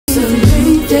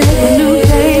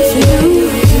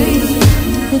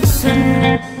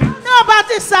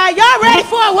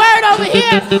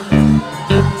here?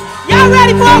 Y'all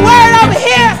ready for a word over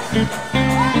here?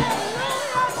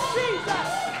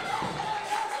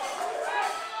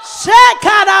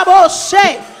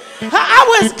 I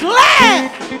was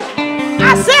glad.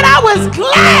 I said I was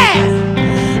glad.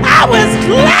 I was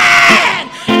glad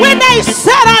when they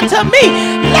said unto me,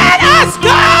 let us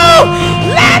go.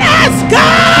 Let us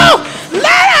go.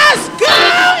 Let us go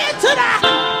into the...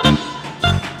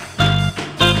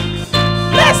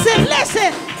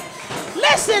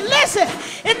 Listen.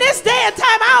 In this day and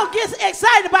time, I don't get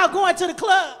excited about going to the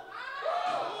club.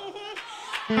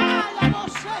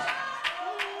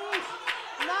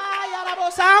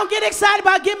 I don't get excited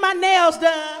about getting my nails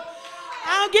done.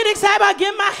 I don't get excited about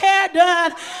getting my hair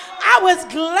done. I was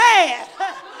glad.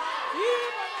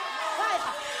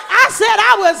 I said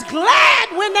I was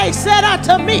glad when they said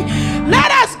unto me,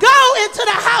 let us go into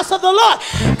the house of the Lord.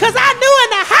 Because I knew in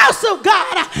the house of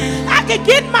God, I could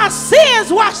get my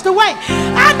sins washed away.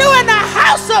 I knew in the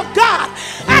house of God,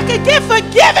 I could get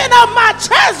forgiven of my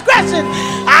transgressions.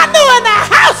 I knew in the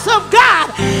house of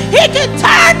God, he could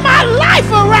turn my life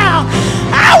around.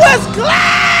 I was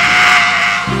glad.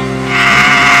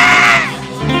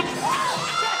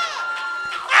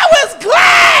 I was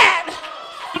glad.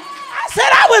 I said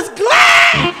I was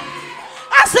glad.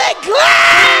 I said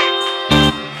glad.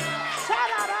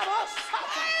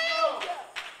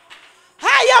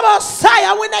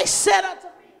 When they said unto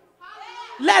me,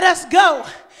 let us go.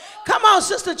 Come on,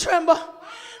 Sister Trimble.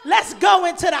 Let's go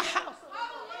into the house.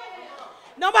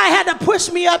 Nobody had to push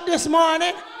me up this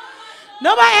morning.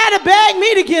 Nobody had to beg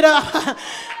me to get up.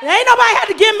 Ain't nobody had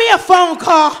to give me a phone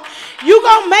call. You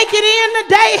gonna make it in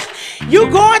today? You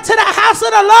going to the house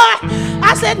of the Lord?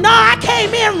 I said, no, I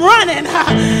came in running.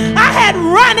 I had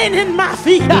running in my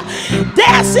feet.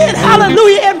 Dancing,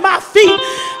 hallelujah, in my feet.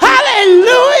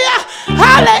 Hallelujah.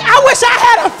 I wish I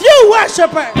had a few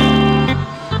worshipers.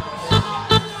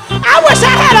 I wish I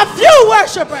had a few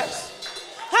worshipers.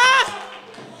 Huh?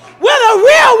 Will the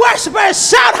real worshipers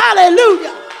shout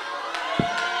hallelujah?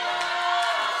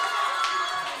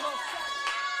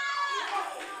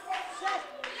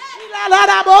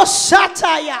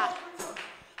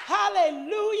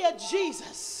 Hallelujah,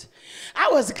 Jesus. I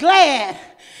was glad.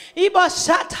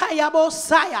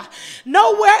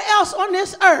 Nowhere else on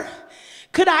this earth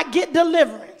could I get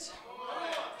deliverance.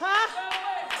 Huh?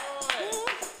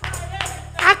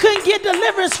 I couldn't get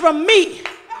deliverance from me.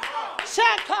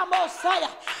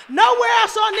 Nowhere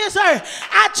else on this earth.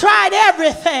 I tried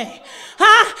everything.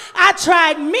 Huh? I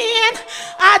tried men.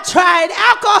 I tried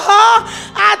alcohol.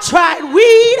 I tried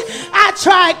weed. I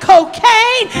tried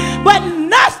cocaine. But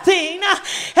nothing.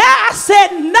 I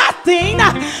said nothing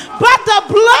but the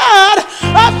blood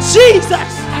of Jesus.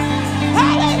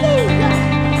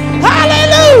 Hallelujah.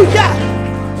 Hallelujah.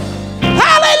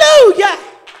 Hallelujah.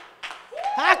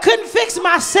 I couldn't fix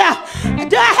myself.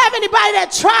 Do I have anybody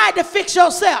that tried to fix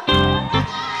yourself?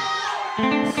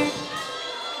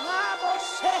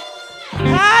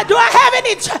 Do I have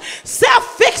any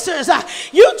self-fixers?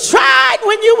 You tried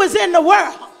when you was in the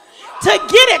world to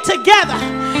get it together.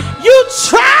 You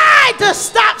tried to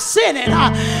stop sinning.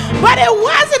 But it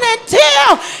wasn't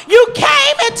until you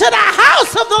came into the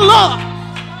house of the Lord.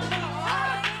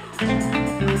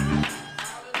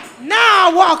 Now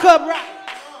I walk upright.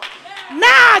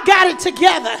 Now I got it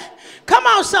together. Come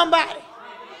on, somebody.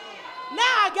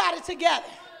 Now I got it together.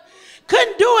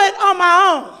 Couldn't do it on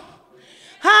my own.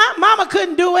 Huh? Mama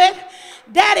couldn't do it.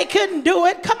 Daddy couldn't do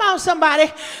it. Come on,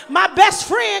 somebody. My best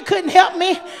friend couldn't help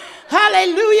me.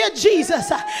 Hallelujah,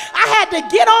 Jesus. I had to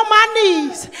get on my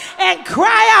knees and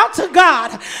cry out to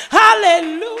God.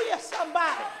 Hallelujah,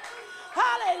 somebody.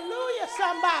 Hallelujah,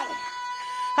 somebody.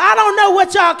 I don't know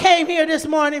what y'all came here this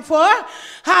morning for.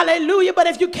 Hallelujah. But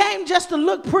if you came just to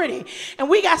look pretty, and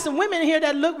we got some women here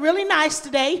that look really nice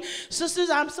today. Sisters,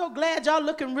 I'm so glad y'all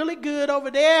looking really good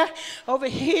over there, over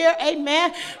here.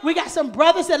 Amen. We got some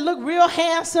brothers that look real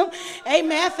handsome.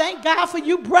 Amen. Thank God for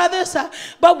you brothers.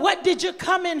 But what did you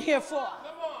come in here for?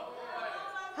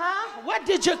 Huh? What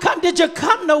did you come? Did you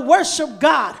come to worship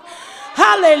God?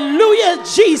 Hallelujah,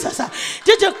 Jesus.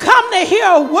 Did you come to hear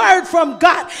a word from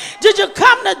God? Did you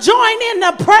come to join in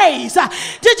the praise?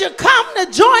 Did you come to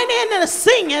join in the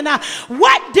singing?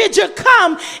 What did you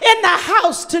come in the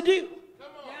house to do?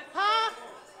 Huh?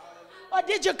 Or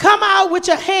did you come out with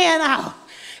your hand out?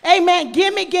 Amen.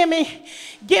 Gimme, gimme,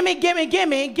 gimme, gimme,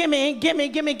 gimme, gimme, gimme,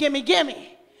 gimme, gimme,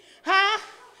 gimme. Huh?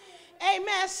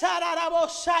 Amen.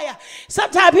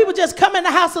 Sometimes people just come in the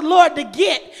house of the Lord to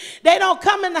get. They don't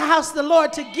come in the house of the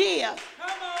Lord to give.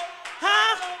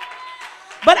 Huh?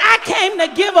 But I came to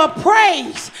give a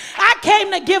praise. I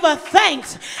came to give a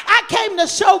thanks. I came to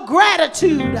show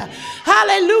gratitude.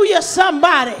 Hallelujah,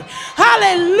 somebody.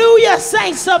 Hallelujah,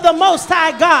 saints of the Most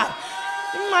High God.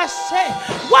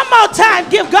 One more time,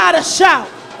 give God a shout.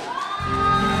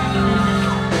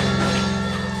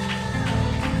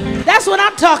 That's what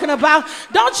I'm talking about.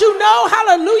 Don't you know,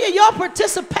 hallelujah, your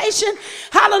participation,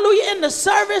 hallelujah, in the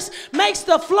service makes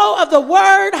the flow of the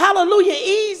word, hallelujah,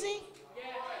 easy?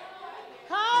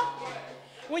 Huh?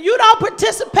 When you don't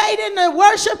participate in the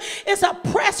worship, it's a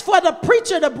press for the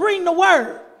preacher to bring the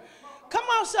word. Come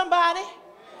on, somebody.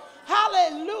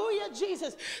 Hallelujah,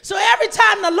 Jesus. So every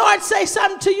time the Lord says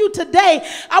something to you today,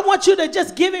 I want you to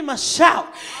just give him a shout.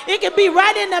 It can be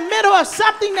right in the middle of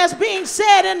something that's being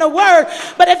said in the word.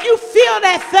 But if you feel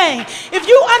that thing, if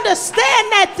you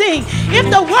understand that thing,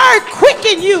 if the word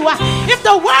quicken you, if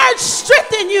the word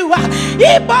strengthen you,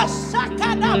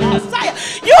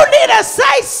 you need to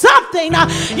say something.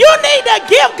 You need to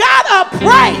give God a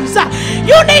praise.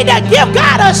 You need to give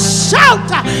God a shout.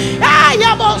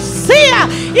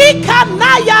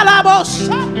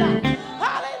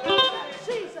 Hallelujah,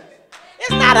 Jesus.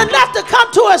 It's not enough to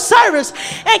come to a service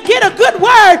and get a good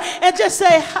word and just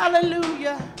say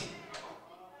hallelujah.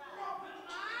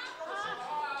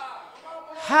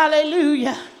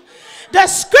 Hallelujah. The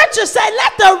scriptures say,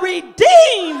 let the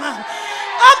redeemed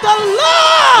of the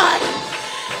Lord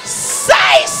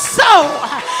say so.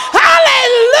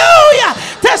 Hallelujah.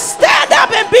 To stand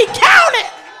up and be counted.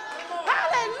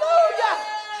 Hallelujah.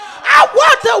 I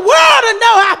want the world to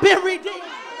know I've been redeemed.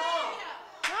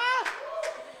 Huh?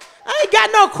 I ain't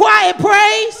got no quiet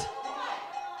praise.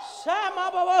 I'm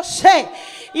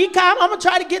going to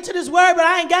try to get to this word, but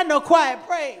I ain't got no quiet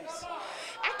praise.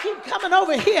 I keep coming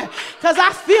over here because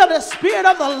I feel the Spirit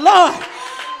of the Lord.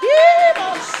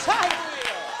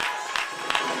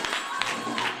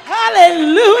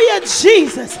 Hallelujah,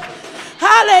 Jesus.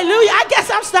 Hallelujah. I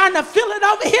guess I'm starting to feel it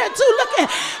over here too.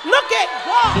 Look at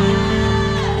God.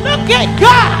 Look at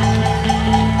God.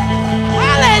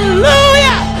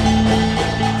 Hallelujah.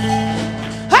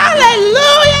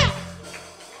 Hallelujah.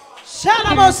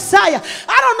 Messiah.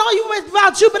 I don't know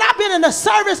about you, but I've been in a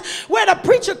service where the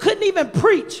preacher couldn't even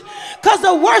preach because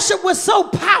the worship was so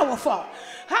powerful.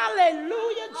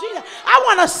 Hallelujah, Jesus. I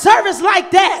want a service like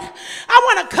that. I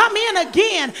want to come in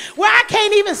again where I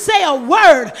can't even say a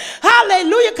word.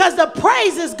 Hallelujah, because the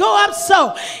praises go up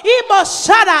so.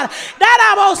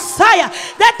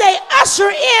 That they usher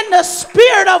in the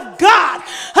Spirit of God.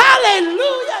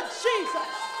 Hallelujah, Jesus.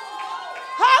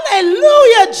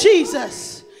 Hallelujah, Jesus.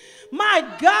 My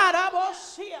God,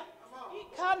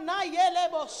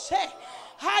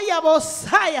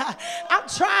 I'm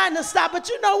trying to stop, but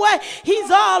you know what?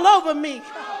 He's all over me.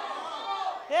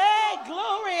 Hey,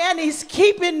 glory, and he's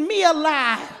keeping me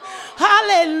alive.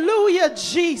 Hallelujah,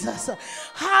 Jesus.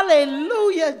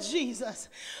 Hallelujah, Jesus.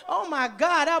 Oh my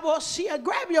God,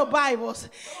 grab your Bibles.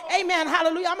 Amen,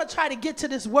 hallelujah. I'm going to try to get to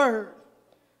this word.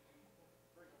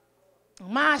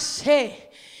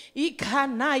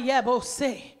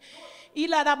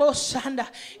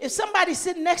 If somebody's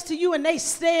sitting next to you and they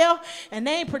stale and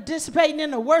they ain't participating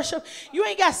in the worship, you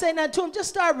ain't got to say nothing to them. Just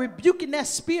start rebuking that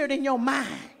spirit in your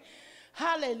mind.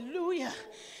 Hallelujah.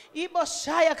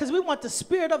 Because we want the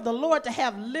Spirit of the Lord to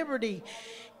have liberty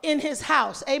in his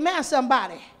house. Amen,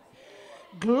 somebody.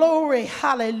 Glory.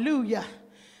 Hallelujah.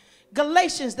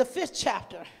 Galatians, the 5th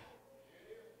chapter.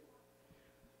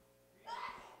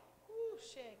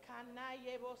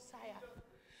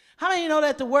 How many of you know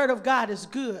that the word of God is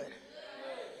good?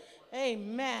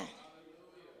 Amen.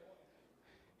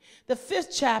 The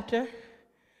 5th chapter.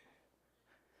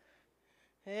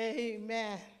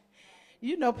 Amen.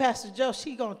 You know Pastor Joe,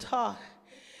 she gonna talk.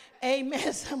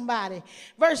 Amen, somebody.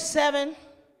 Verse 7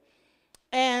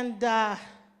 and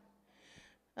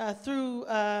through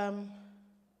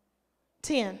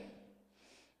 10.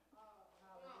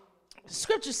 The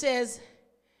scripture says,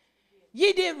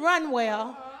 ye did run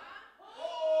well.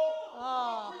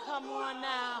 Oh, come on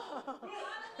now.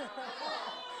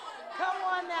 Come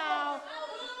on now.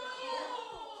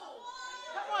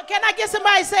 Come on, can I get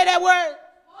somebody to say that word?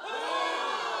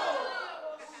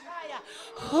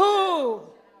 Who?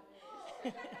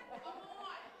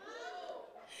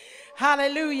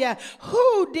 Hallelujah.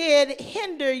 Who did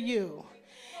hinder you?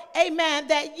 Amen.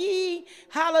 That ye,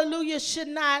 hallelujah, should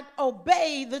not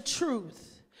obey the truth.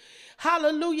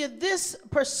 Hallelujah. This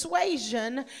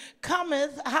persuasion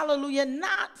cometh, hallelujah,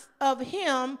 not of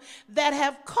him that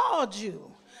have called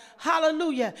you.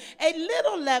 Hallelujah. A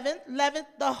little leaven leaveneth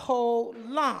the whole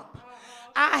lump.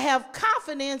 I have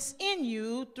confidence in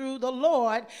you through the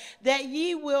Lord, that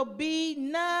ye will be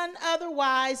none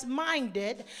otherwise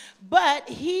minded, but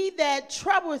he that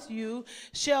troubleth you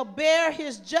shall bear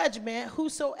his judgment,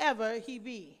 whosoever he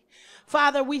be.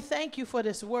 Father, we thank you for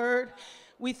this word.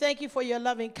 We thank you for your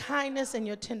loving kindness and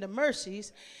your tender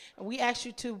mercies. And we ask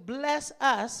you to bless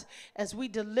us as we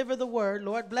deliver the word.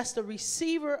 Lord, bless the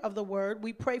receiver of the word.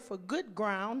 We pray for good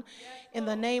ground in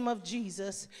the name of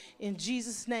Jesus. In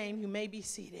Jesus' name, you may be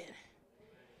seated.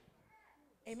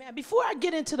 Amen. Before I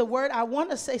get into the word, I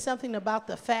want to say something about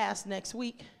the fast next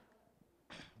week.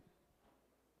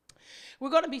 We're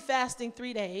going to be fasting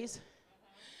 3 days.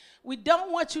 We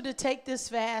don't want you to take this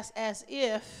fast as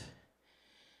if,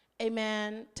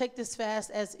 amen, take this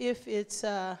fast as if it's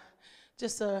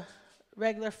just a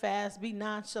regular fast. Be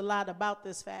nonchalant about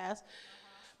this fast.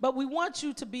 But we want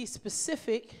you to be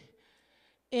specific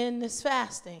in this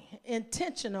fasting,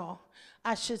 intentional,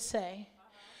 I should say.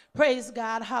 Praise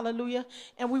God, hallelujah.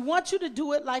 And we want you to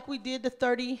do it like we did the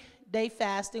 30-day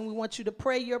fasting. We want you to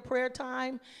pray your prayer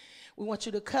time. We want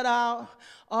you to cut out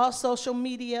all social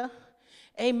media,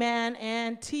 amen,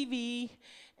 and TV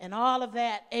and all of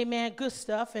that, amen, good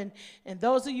stuff. And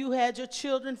those of you who had your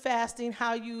children fasting,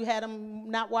 how you had them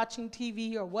not watching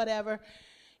TV or whatever,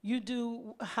 you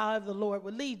do however the Lord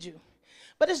will lead you.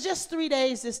 But it's just 3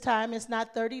 days this time. It's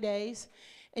not 30 days.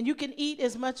 And you can eat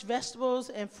as much vegetables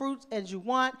and fruits as you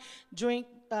want. Drink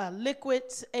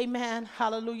liquids, amen,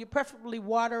 hallelujah, preferably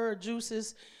water or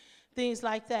juices, things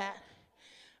like that.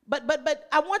 But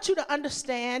I want you to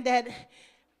understand that,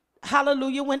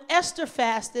 hallelujah, when Esther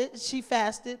fasted, she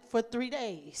fasted for 3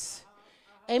 days.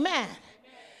 Amen.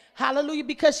 Hallelujah,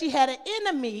 because she had an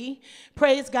enemy,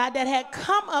 praise God, that had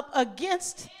come up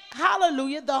against,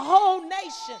 hallelujah, the whole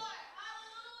nation.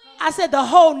 I said the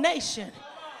whole nation.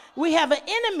 We have an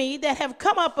enemy that have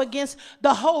come up against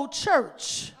the whole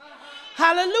church.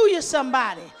 Hallelujah,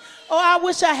 somebody. Oh, I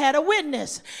wish I had a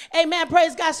witness. Amen.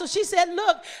 Praise God. So she said,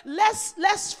 look,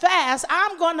 let's fast.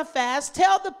 I'm going to fast.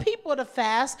 Tell the people to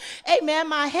fast. Amen.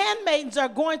 My handmaidens are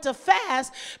going to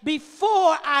fast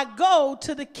before I go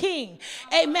to the king.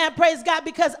 Amen. Praise God.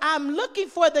 Because I'm looking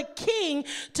for the king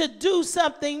to do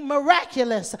something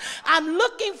miraculous. I'm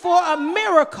looking for a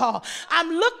miracle.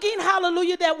 I'm looking,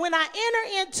 hallelujah, that when I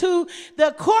enter into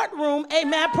the courtroom,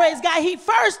 amen, praise God, he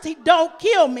don't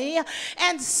kill me.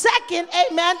 And second,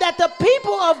 amen, that the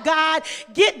people of God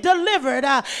get delivered.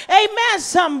 Amen,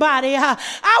 somebody.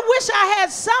 I wish I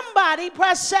had somebody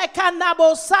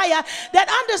that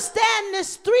understand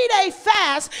this 3-day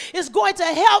fast is going to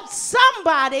help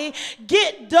somebody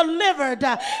get delivered.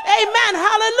 Amen,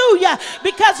 hallelujah.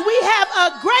 Because we have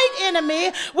a great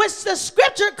enemy, which the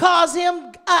scripture calls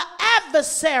him an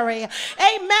adversary.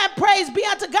 Amen, praise be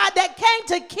unto God, that came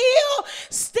to kill,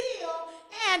 steal,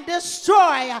 and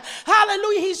destroy.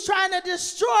 Hallelujah. He's trying to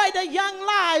destroy the young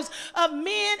lives of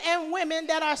men and women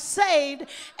that are saved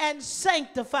and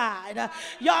sanctified.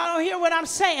 Y'all don't hear what I'm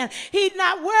saying. He's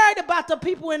not worried about the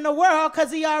people in the world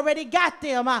because he already got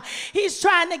them. He's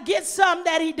trying to get some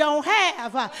that he don't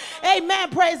have.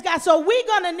 Amen. Praise God. So we're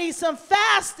going to need some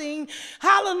fasting,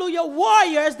 hallelujah,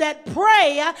 warriors that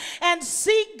pray and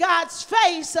seek God's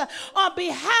face on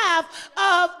behalf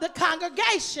of the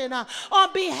congregation,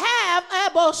 on behalf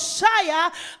of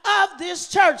this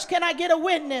church. Can I get a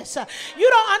witness? You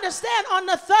don't understand. On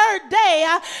the third day,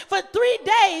 for 3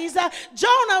 days,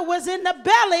 Jonah was in the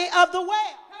belly of the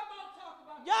whale.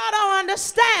 Y'all don't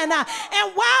understand.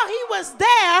 And while he was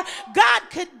there, God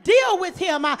could deal with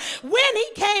him. When he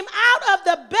came out of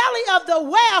the belly of the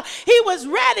whale, he was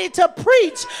ready to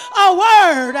preach a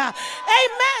word.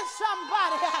 Amen,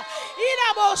 somebody.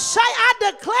 I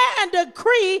declare and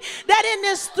decree that in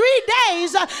this 3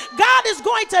 days, God is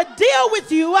going to deal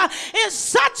with you in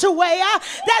such a way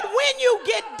that when you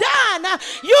get done,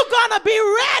 you're going to be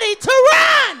ready to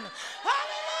run.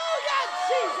 Hallelujah,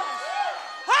 Jesus.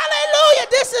 Hallelujah.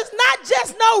 This is not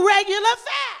just no regular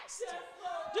fast.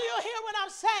 Do you hear what I'm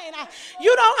saying?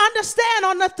 You don't understand.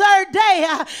 On the third day,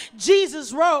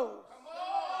 Jesus rose.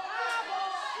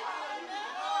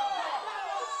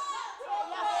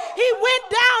 He went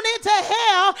down into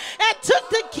hell and took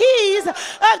the keys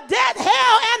of death,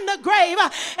 hell, and the grave,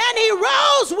 and he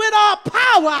rose with all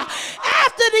power.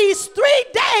 After these 3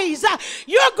 days,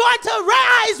 you're going to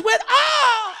rise with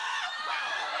all.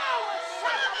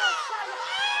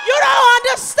 You don't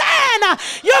understand.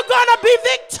 You're going to be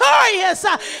victorious.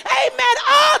 Amen.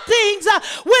 All things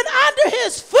went under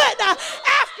his foot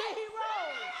after he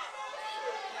rose.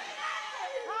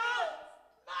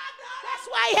 That's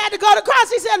why he had to go to the cross.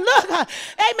 He said, look,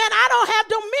 amen, I don't have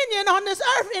dominion on this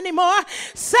earth anymore.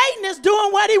 Satan is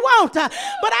doing what he wants.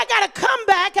 But I got to come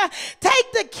back, take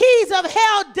the keys of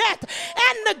hell, death,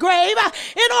 and the grave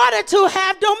in order to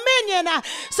have dominion.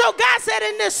 So God said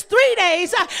in this 3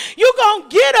 days, you're going to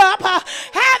get up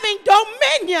having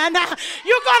dominion.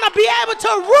 You're going to be able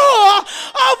to rule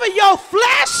over your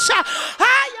flesh,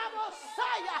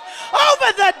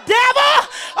 over the devil,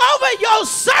 over your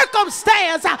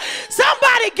circumstance.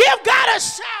 Somebody give God a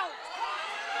shout.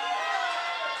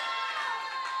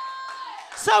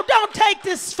 So don't take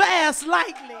this fast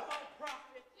lightly. Don't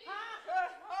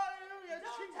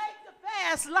take the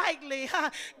fast lightly.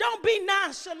 Don't be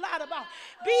nonchalant about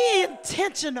it. Be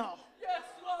intentional. Yes,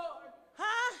 Lord.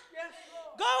 Huh? Yes,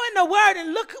 Lord. Go in the word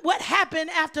and look what happened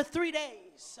after 3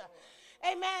 days.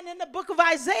 Amen. In the book of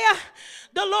Isaiah,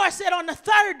 the Lord said on the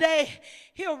 3rd day,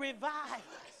 he'll revive us.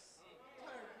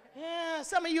 Yeah,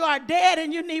 some of you are dead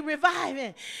and you need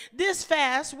reviving. This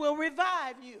fast will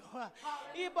revive you.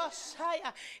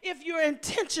 If you're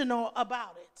intentional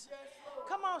about it.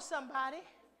 Come on, somebody.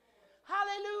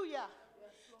 Hallelujah.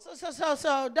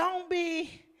 So don't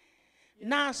be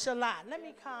nonchalant. Let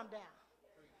me calm down.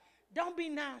 Don't be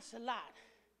nonchalant.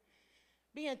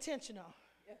 Be intentional.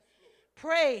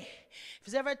 Pray. If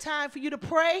there's ever a time for you to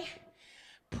pray,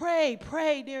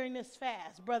 pray during this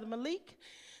fast. Brother Malik,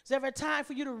 if there's ever a time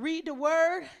for you to read the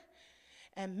word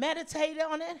and meditate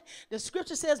on it. The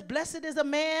scripture says, blessed is a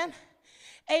man,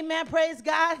 amen, praise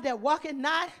God, that walketh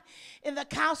not in the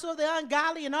counsel of the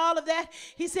ungodly and all of that.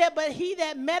 He said, but he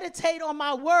that meditate on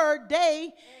my word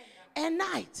day and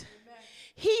night,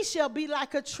 he shall be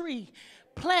like a tree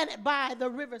planted by the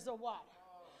rivers of water.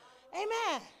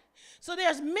 Amen. So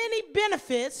there's many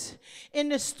benefits in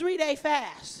this 3-day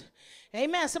fast.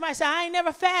 Amen. Somebody say, I ain't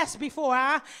never fasted before.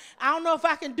 I don't know if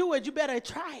I can do it. You better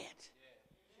try it.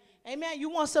 Amen.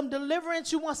 You want some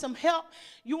deliverance. You want some help.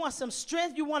 You want some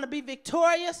strength. You want to be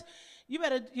victorious. You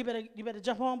better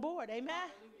jump on board. Amen.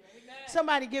 Amen.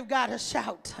 Somebody give God a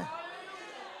shout. Hallelujah.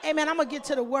 Amen. I'm going to get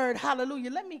to the word.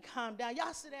 Hallelujah. Let me calm down.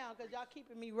 Y'all sit down because y'all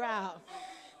keeping me riled.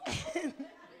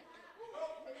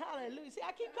 Hallelujah. See,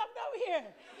 I keep coming over here.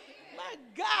 My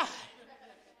God.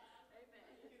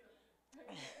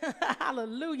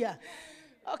 Hallelujah.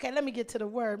 Okay, let me get to the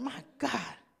word. My God.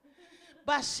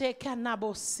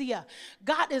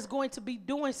 God is going to be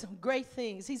doing some great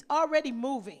things. He's already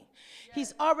moving.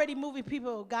 He's already moving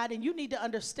people, God, and you need to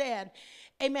understand,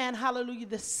 amen, hallelujah,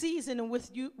 the season in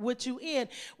which you in.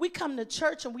 We come to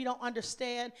church and we don't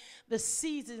understand the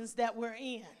seasons that we're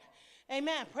in.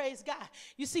 Amen. Praise God.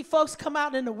 You see folks come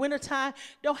out in the wintertime,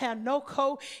 don't have no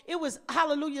coat. It was,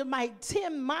 hallelujah,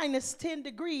 minus 10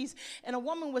 degrees, and a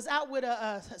woman was out with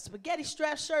a spaghetti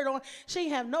strap shirt on. She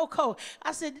didn't have no coat.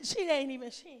 I said, she ain't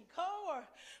cold, or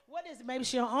what is it? Maybe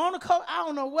she don't own a coat. I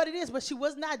don't know what it is, but she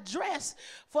was not dressed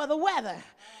for the weather.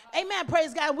 Amen.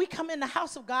 Praise God. We come in the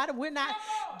house of God, and we're not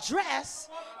dressed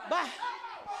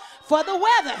for the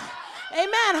weather. Amen.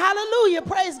 Hallelujah.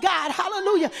 Praise God.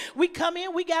 Hallelujah. We come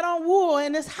in, we got on wool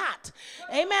and it's hot.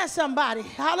 Amen, somebody.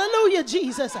 Hallelujah,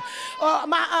 Jesus.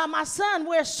 My son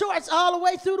wears shorts all the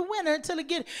way through the winter until it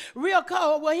get real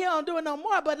cold. Well, he don't do it no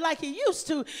more, but like he used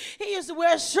to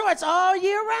wear shorts all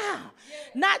year round.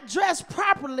 Not dressed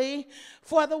properly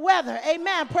for the weather.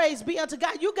 Amen. Praise be unto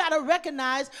God. You got to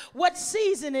recognize what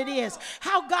season it is,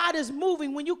 how God is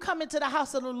moving when you come into the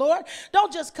house of the Lord.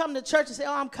 Don't just come to church and say,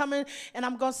 oh, I'm coming and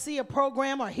I'm going to see a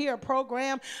program or hear a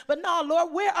program. But no,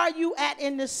 Lord, where are you at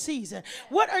in this season?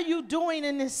 What are you doing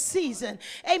in this season?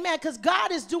 Amen. Because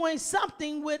God is doing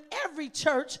something with every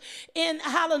church in,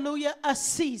 hallelujah, a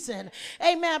season.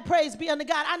 Amen. Praise be unto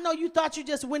God. I know you thought you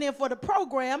just went in for the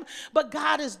program, but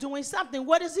God is doing something.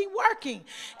 What is he working?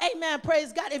 Amen.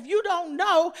 Praise God. If you don't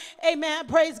know, amen,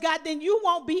 praise God, then you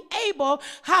won't be able,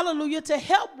 hallelujah, to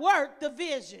help work the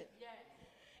vision.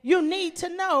 You need to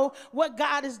know what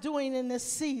God is doing in this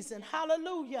season.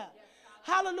 Hallelujah.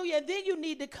 Hallelujah. And then you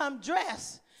need to come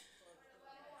dressed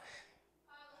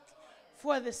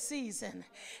for the season.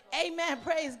 Amen.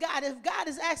 Praise God. If God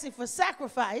is asking for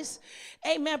sacrifice,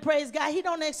 amen, praise God, he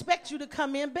don't expect you to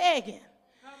come in begging.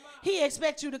 He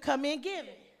expects you to come in giving.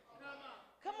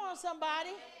 Come on, somebody.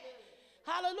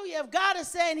 Hallelujah. If God is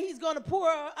saying he's going to pour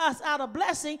us out a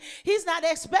blessing, he's not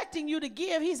expecting you to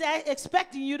give. He's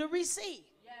expecting you to receive.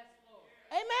 Yes, Lord.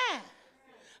 Amen.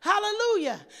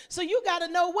 Hallelujah. So you got to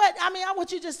know what, I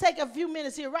want you to just take a few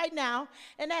minutes here right now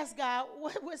and ask God,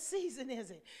 what season is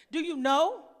it? Do you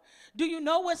know? Do you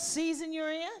know what season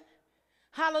you're in?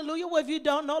 Hallelujah. Well, if you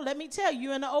don't know, let me tell you,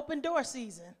 you're in the open door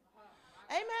season.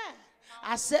 Amen.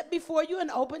 I set before you an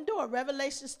open door,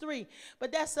 Revelations 3.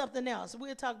 But that's something else.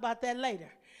 We'll talk about that later.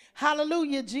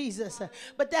 Hallelujah, Jesus.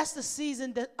 But that's the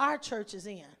season that our church is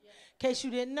in case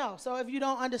you didn't know. So if you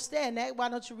don't understand that, why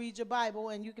don't you read your Bible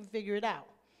and you can figure it out.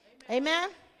 Amen?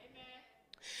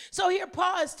 So here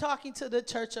Paul is talking to the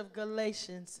church of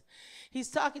Galatians. He's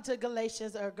talking to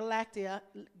Galatians or Galactica.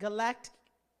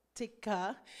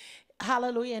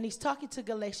 Hallelujah. And he's talking to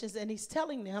Galatians and he's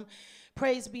telling them,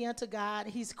 praise be unto God.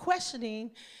 He's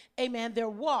questioning, amen, their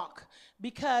walk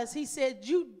because he said,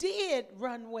 you did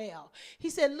run well. He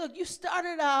said, look, you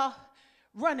started out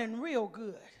running real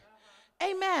good.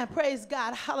 Amen. Praise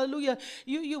God. Hallelujah.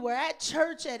 You were at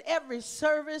church at every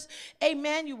service.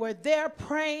 Amen. You were there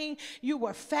praying. You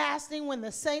were fasting when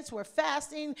the saints were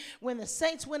fasting. When the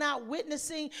saints went out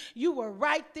witnessing, you were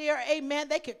right there. Amen.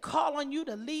 They could call on you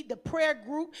to lead the prayer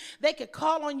group. They could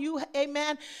call on you.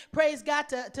 Amen. Praise God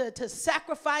to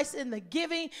sacrifice in the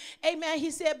giving. Amen.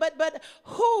 He said, but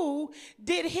who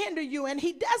did hinder you? And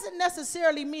he doesn't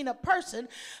necessarily mean a person.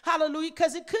 Hallelujah.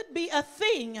 Because it could be a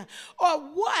thing or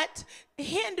what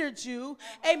hindered you,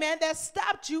 amen, that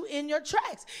stopped you in your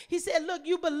tracks. He said, look,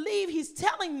 you believe, he's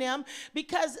telling them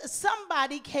because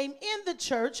somebody came in the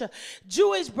church,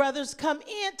 Jewish brothers come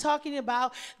in talking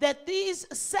about that these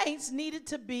saints needed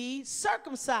to be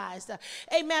circumcised.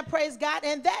 Amen, praise God.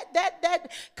 And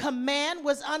that command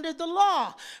was under the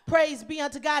law. Praise be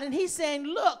unto God. And he's saying,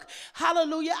 look,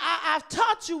 hallelujah, I've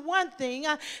taught you one thing,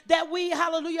 that we,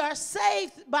 hallelujah, are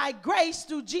saved by grace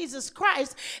through Jesus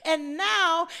Christ. And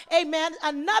now, amen,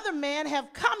 another man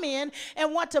have come in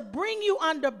and want to bring you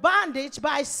under bondage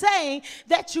by saying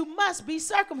that you must be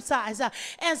circumcised.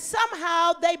 And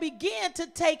somehow they begin to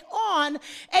take on,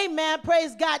 amen,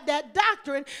 praise God, that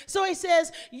doctrine. So he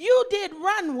says, you did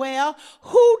run well.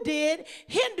 Who did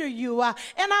hinder you? And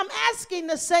I'm asking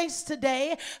the saints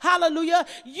today, hallelujah,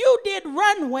 you did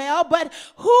run well, but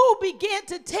who began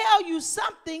to tell you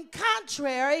something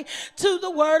contrary to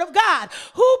the word of God?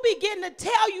 Who began to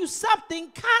tell you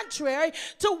something contrary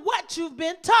to what you've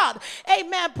been taught?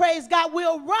 Amen, praise God.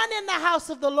 We'll run in the house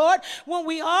of the Lord when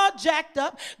we all jacked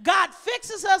up. God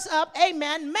fixes us up,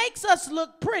 amen, makes us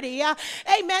look pretty,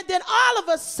 amen. Then all of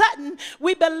a sudden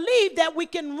we believe that we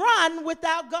can run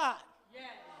without God.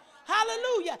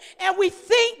 Hallelujah. And we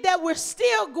think that we're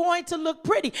still going to look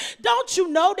pretty. Don't you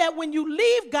know that when you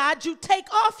leave God, you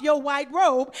take off your white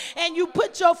robe and you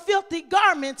put your filthy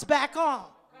garments back on?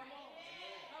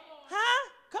 Huh?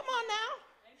 Come on now.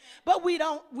 But we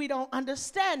don't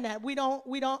understand that. I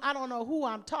don't know who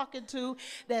I'm talking to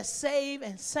that's saved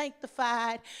and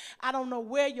sanctified. I don't know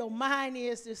where your mind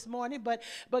is this morning, but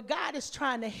God is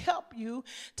trying to help you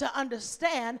to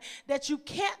understand that you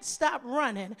can't stop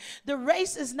running. The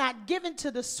race is not given to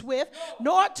the swift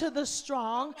nor to the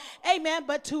strong, amen,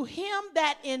 but to him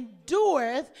that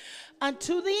endureth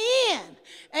unto the end.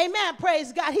 Amen.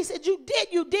 Praise God. He said, you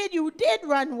did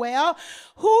run well.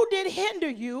 Who did hinder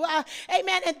you?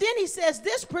 Amen. And then he says,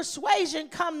 this persuasion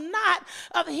come not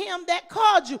of him that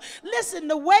called you. Listen,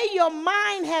 the way your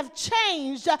mind have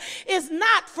changed is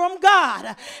not from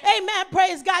God. Amen.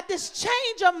 Praise God. This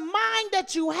change of mind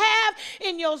that you have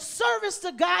in your service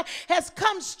to God has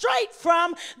come straight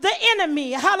from the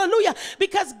enemy. Hallelujah.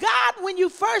 Because God, when you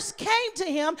first came to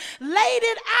him, laid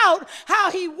it out how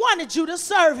he wanted you to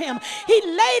serve him. He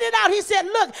laid it out. He said,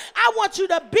 look, I want you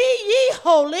to be ye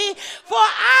holy, for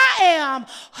I am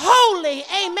holy.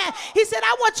 Amen. He said,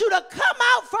 I want you to come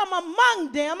out from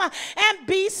among them and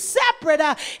be separate.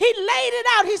 He laid it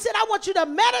out. He said, I want you to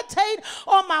meditate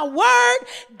on my word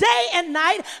day and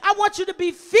night. I want you to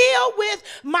be filled with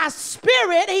my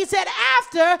spirit. He said,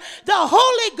 after the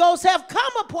Holy Ghost have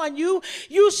come upon you,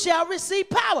 you shall receive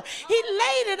power. He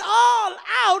laid it all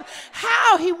out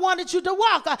how he wanted you to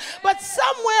walk. But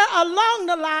somewhere along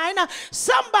the line,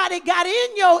 somebody got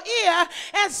in your ear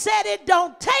and said it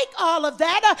don't take all of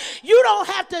that. You don't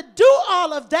have to do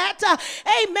all of that.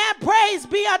 Amen. Praise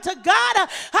be unto God.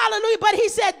 Hallelujah. But he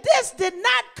said this did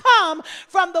not come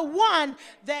from the one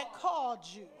that called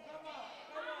you.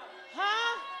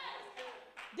 Huh?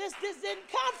 This didn't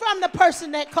come from the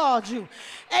person that called you.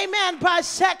 Amen.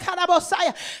 Because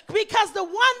the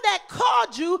one that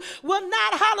called you will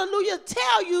not, hallelujah,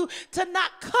 tell you to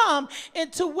not come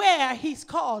into where he's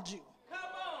called you. Come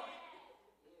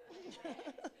on.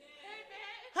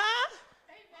 Huh?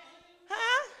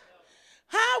 Huh?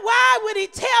 Huh? Why would he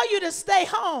tell you to stay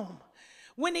home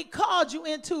when he called you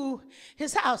into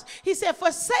his house? He said,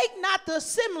 forsake not the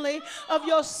assembly of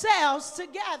yourselves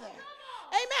together.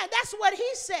 Amen. That's what he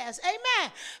says.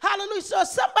 Amen. Hallelujah. So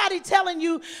somebody telling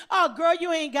you, oh, girl,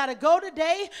 you ain't got to go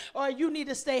today, or you need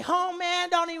to stay home, man.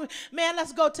 Man,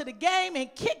 let's go to the game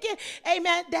and kick it.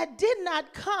 Amen. That did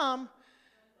not come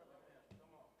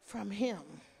from him.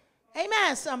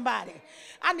 Amen, somebody.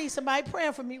 I need somebody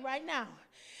praying for me right now.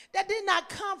 That did not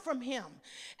come from him.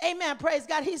 Amen. Praise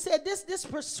God. He said this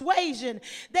persuasion,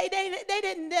 they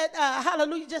didn't,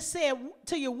 hallelujah, just say it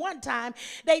to you one time.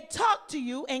 They talked to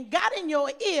you and got in your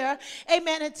ear,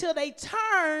 amen, until they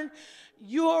turned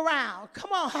you around.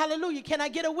 Come on, hallelujah. Can I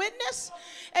get a witness?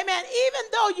 Amen. Even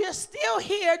though you're still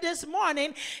here this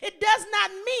morning, it does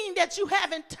not mean that you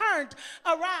haven't turned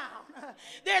around.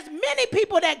 There's many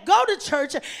people that go to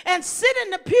church and sit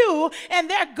in the pew and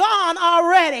they're gone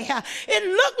already. It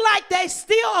looked like they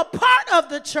still a part of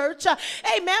the church,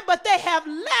 amen, but they have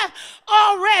left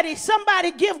already.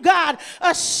 Somebody give God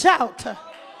a shout.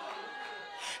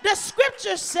 The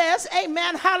scripture says,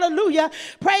 amen, hallelujah,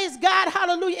 praise God,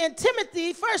 hallelujah, in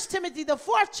Timothy, 1 Timothy, the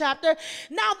 4th chapter,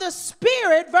 now the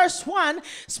Spirit, verse 1,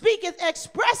 speaketh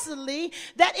expressly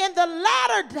that in the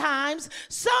latter times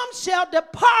some shall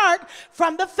depart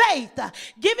from the faith,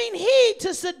 giving heed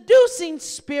to seducing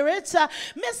spirits,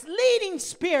 misleading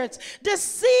spirits,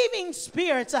 deceiving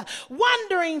spirits,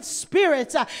 wandering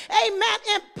spirits, amen,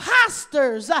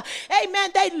 imposters,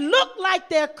 amen. They look like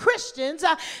they're Christians,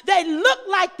 they look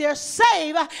like they're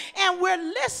saved, and we're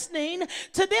listening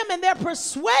to them and they're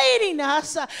persuading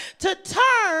us to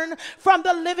turn from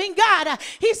the living God.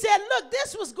 He said, look,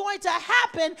 this was going to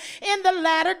happen in the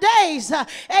latter days.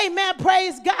 Amen.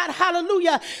 Praise God.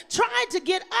 Hallelujah. Trying to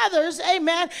get others,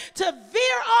 amen, to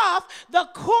veer off the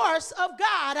course of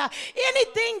God.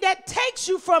 Anything that takes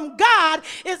you from God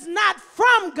is not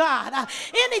from God.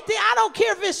 Anything, I don't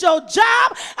care if it's your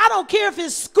job, I don't care if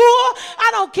it's school, I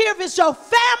don't care if it's your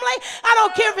family, I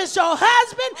don't care if it's your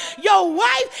husband, your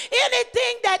wife,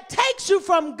 anything that takes you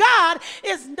from God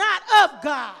is not of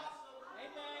God.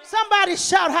 Somebody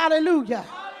shout hallelujah.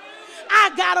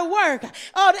 I gotta work.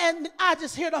 Oh, and I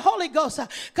just hear the Holy Ghost,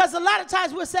 because a lot of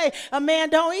times we'll say a man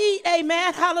don't eat,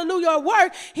 amen, hallelujah, or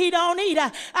work, he don't eat.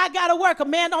 I gotta work. A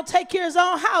man don't take care of his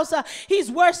own house,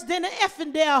 he's worse than an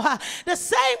infidel. The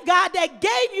same God that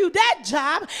gave you that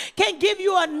job can give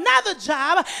you another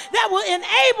job that will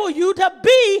enable you to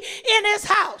be in his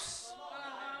house.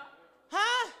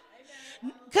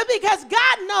 Because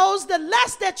God knows the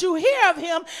less that you hear of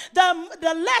him,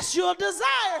 the less you'll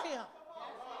desire him.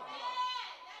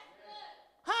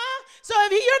 So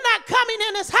if you're not coming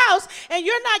in his house and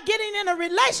you're not getting in a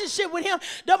relationship with him,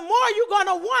 the more you're going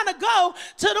to want to go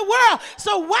to the world.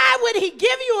 So why would he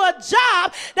give you a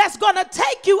job that's going to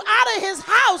take you out of his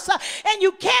house and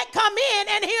you can't come in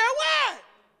and hear a word?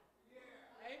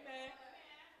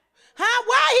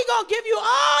 Why he going to give you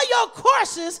all your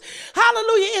courses,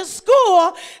 hallelujah, in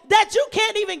school that you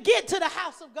can't even get to the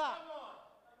house of God?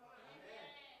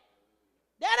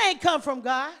 That ain't come from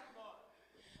God.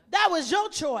 That was your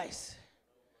choice.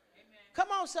 Come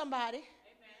on, somebody.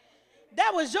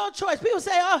 That was your choice. People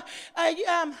say,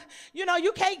 you know,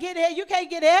 you can't get it. You can't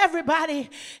get everybody,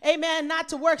 amen, not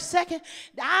to work second.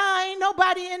 I ain't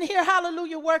nobody in here,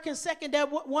 hallelujah, working second that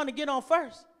want to get on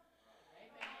first.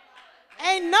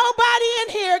 Ain't nobody in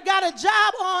here got a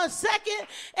job on second,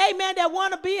 amen, that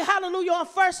want to be, hallelujah, on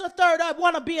first or third, or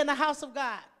want to be in the house of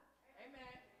God. Amen.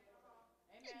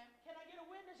 Can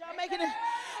I get a witness?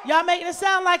 Y'all making it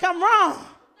sound like I'm wrong.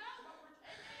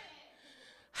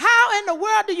 How in the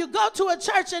world do you go to a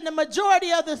church and the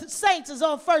majority of the saints is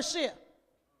on first shift?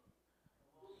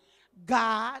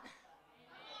 God.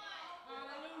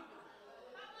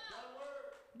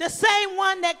 The same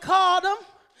one that called them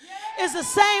is the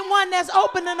same one that's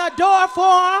opening a door for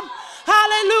them.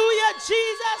 Hallelujah,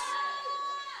 Jesus.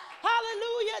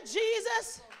 Hallelujah,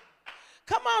 Jesus.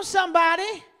 Come on,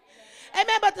 somebody.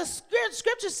 Amen. But the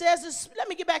scripture says, let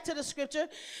me get back to the scripture,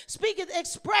 speaking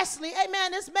expressly,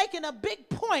 amen, it's making a big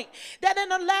point that in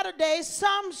the latter days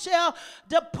some shall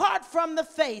depart from the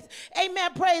faith.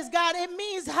 Amen. Praise God. It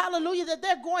means, hallelujah, that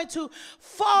they're going to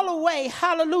fall away.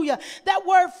 Hallelujah. That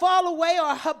word fall away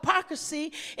or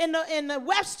hypocrisy in the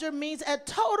Webster means a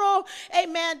total,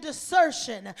 amen,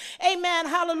 desertion. Amen.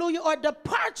 Hallelujah. Or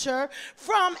departure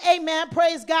from, amen,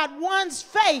 praise God, one's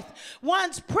faith,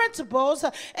 one's principles,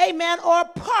 amen, or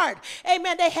part.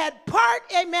 Amen. They had part,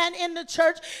 amen, in the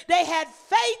church. They had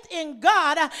faith in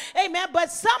God, amen,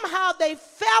 but somehow they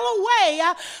fell away,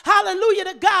 hallelujah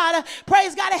to God,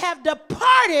 praise God, they have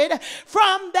departed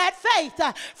from that faith,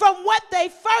 from what they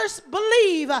first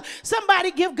believed.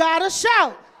 Somebody give God a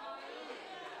shout.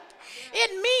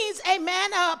 It means,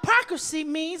 amen, hypocrisy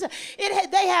means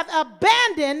they have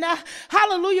abandoned,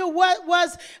 hallelujah,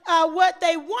 what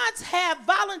they once have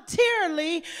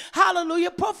voluntarily,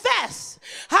 hallelujah, professed.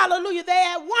 Hallelujah.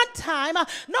 They at one time,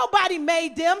 nobody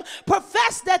made them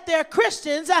profess that they're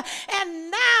Christians,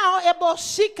 and now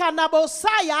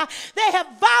they have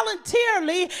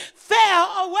voluntarily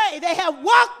fell away. They have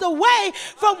walked away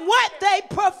from what they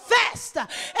professed.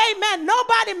 Amen.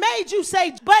 Nobody made you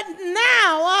say, but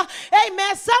now,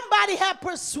 amen, somebody have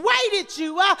persuaded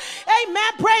you,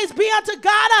 amen, praise be unto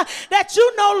God, that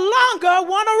you no longer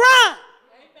want to run.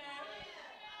 Amen.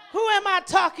 Who am I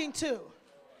talking to?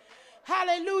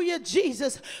 Hallelujah,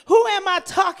 Jesus. Who am I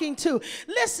talking to?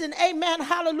 Listen, amen,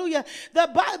 hallelujah. The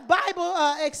Bible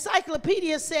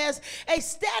encyclopedia says a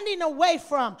standing away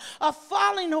from, a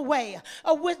falling away,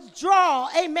 a withdrawal,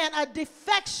 amen, a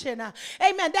defection.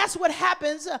 Amen. That's what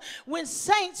happens when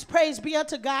saints, praise be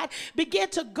unto God, begin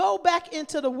to go back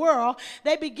into the world.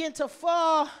 They begin to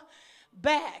fall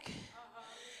back.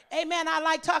 Amen. I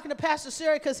like talking to Pastor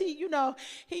Sherry because he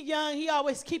young. He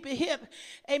always keep it hip.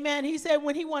 Amen. He said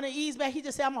when he want to ease back, he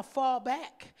just said, I'm going to fall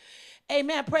back.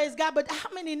 Amen. Praise God. But how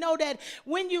many know that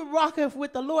when you're rocking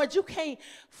with the Lord, you can't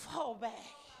fall back?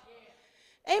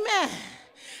 Amen.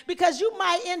 Because you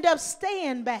might end up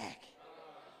staying back.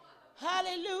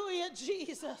 Hallelujah,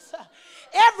 Jesus.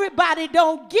 Everybody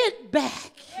don't get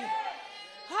back.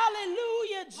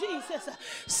 Hallelujah, Jesus.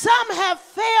 Some have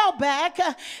fell back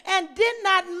and did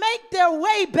not make their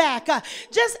way back.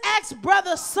 Just ask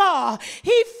Brother Saul.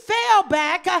 He fell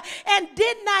back and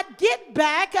did not get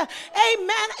back,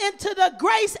 amen, into the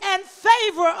grace and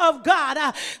favor of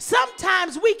God.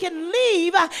 Sometimes we can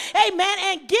leave, amen,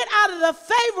 and get out of the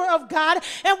favor of God,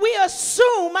 and we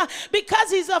assume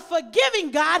because he's a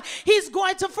forgiving God, he's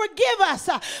going to forgive us.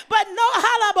 But no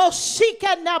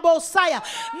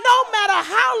matter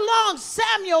how long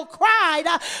Samuel cried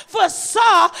for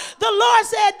Saul, the Lord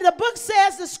said, the book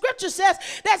says, the scripture says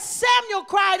that Samuel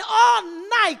cried all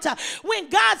night when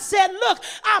God said, look,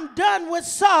 I'm done with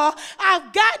Saul.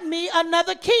 I've got me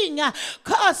another king.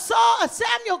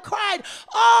 Samuel cried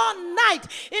all night.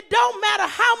 It don't matter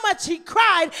how much he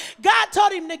cried. God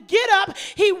told him to get up.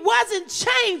 He wasn't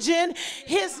changing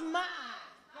his mind.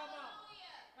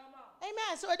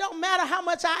 Amen. So it don't matter how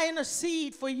much I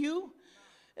intercede for you.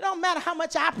 It don't matter how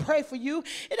much I pray for you.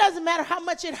 It doesn't matter how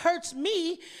much it hurts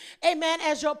me, amen,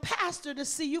 as your pastor to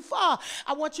see you fall.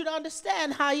 I want you to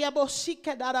understand that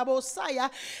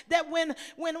when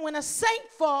a saint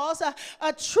falls,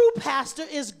 a true pastor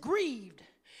is grieved.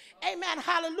 Amen.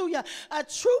 Hallelujah. A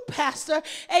true pastor,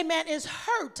 amen, is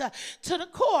hurt to the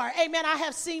core. Amen. I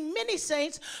have seen many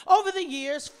saints over the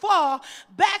years fall,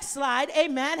 backslide.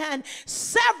 Amen. And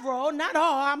several, not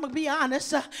all, I'm going to be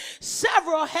honest,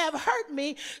 several have hurt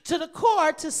me to the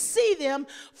core to see them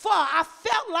fall. I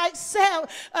felt like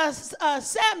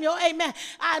Samuel, amen.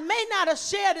 I may not have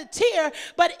shed a tear,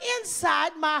 but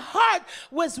inside my heart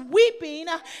was weeping.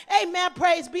 Amen.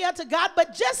 Praise be unto God.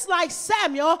 But just like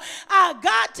Samuel,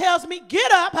 God tells me, get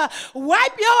up,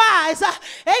 wipe your eyes,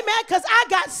 amen, because I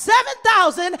got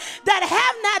 7,000 that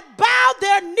have not bowed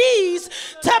their knees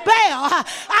to Baal.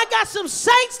 I got some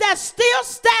saints that's still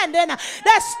standing,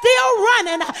 that's still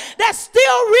running, that's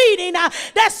still reading,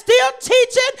 that's still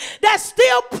teaching, that's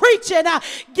still preaching.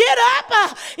 Get up,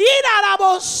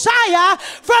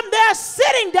 from there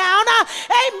sitting down,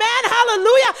 amen,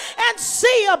 hallelujah, and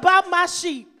see about my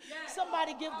sheep.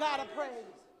 Somebody give God a praise.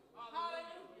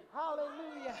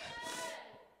 Hallelujah.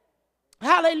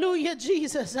 Hallelujah,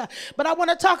 Jesus. But I want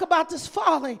to talk about this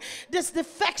falling, this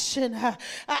defection,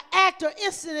 act or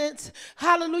incident,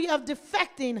 hallelujah, of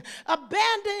defecting,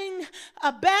 abandonment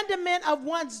of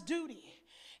one's duty.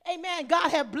 Amen.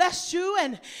 God have blessed you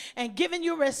and given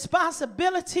you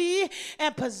responsibility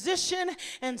and position,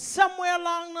 and somewhere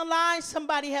along the line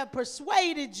somebody have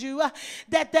persuaded you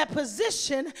that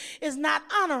position is not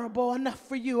honorable enough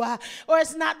for you, or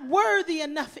it's not worthy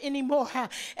enough anymore.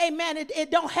 Amen.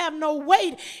 It don't have no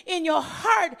weight in your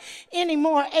heart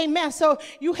anymore. Amen. So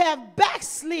you have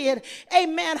backslid.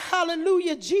 Amen.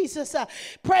 Hallelujah, Jesus.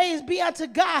 Praise be unto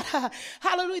God.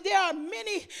 Hallelujah. There are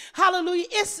many, hallelujah,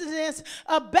 incidents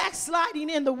of backsliding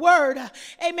in the word,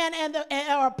 amen, and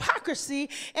hypocrisy,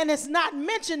 and it's not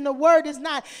mentioned. The word is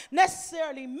not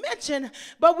necessarily mentioned,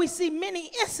 but we see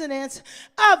many incidents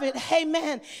of it,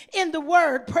 amen, in the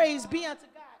word. Praise be unto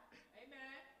God. Amen.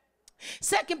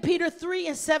 2 Peter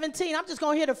 3:17. I'm just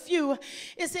going to hit a few.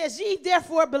 It says, ye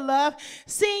therefore, beloved,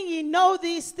 seeing ye know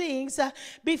these things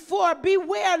before,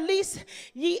 beware lest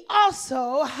ye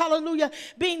also, hallelujah,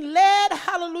 being led,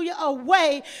 hallelujah,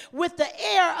 away with the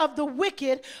air of the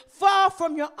wicked, fall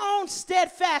from your own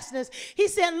steadfastness. He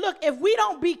said, look, if we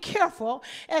don't be careful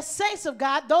as saints of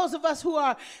God, those of us who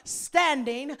are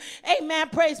standing, amen,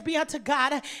 praise be unto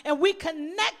God, and we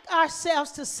connect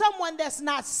ourselves to someone that's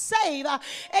not saved,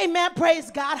 amen, praise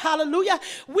God, hallelujah,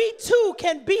 we too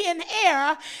can be in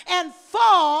error and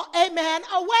fall, amen,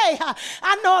 away.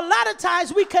 I know a lot of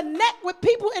times we connect with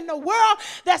people in the world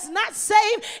that's not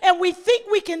saved, and we think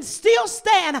we can still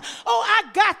stand. Oh,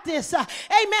 I got this.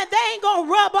 Amen. They ain't going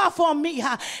to rub off on me.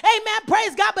 Amen.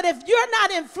 Praise God. But if you're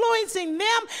not influencing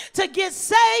them to get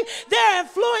saved, they're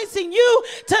influencing you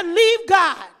to leave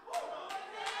God.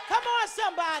 Come on,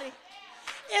 somebody.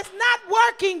 It's not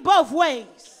working both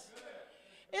ways.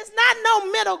 It's not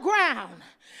no middle ground.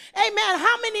 Amen.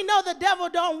 How many know the devil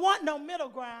don't want no middle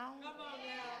ground?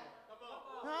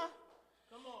 Huh?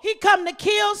 He come to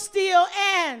kill, steal,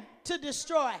 and to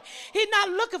destroy. He's not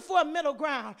looking for a middle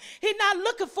ground. He's not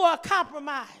looking for a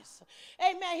compromise.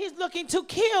 Amen. He's looking to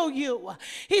kill you.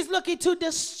 He's looking to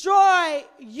destroy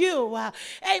you.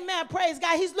 Amen. Praise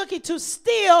God. He's looking to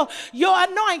steal your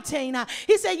anointing.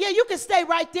 He said, yeah, you can stay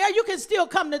right there. You can still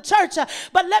come to church,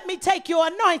 but let me take your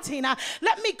anointing.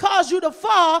 Let me cause you to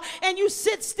fall and you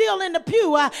sit still in the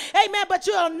pew. Amen. But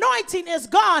your anointing is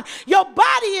gone. Your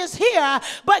body is here,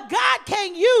 but God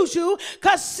can't use you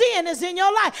because sin is in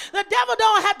your life. The devil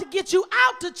don't have to get you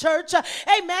out to church,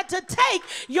 amen, to take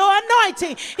your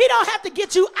anointing. He don't have to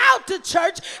get you out to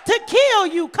church to kill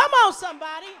you. Come on,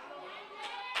 somebody.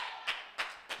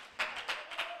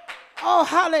 Oh,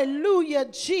 hallelujah,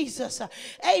 Jesus.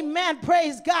 Amen.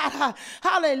 Praise God.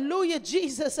 Hallelujah,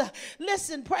 Jesus.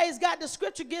 Listen, praise God. The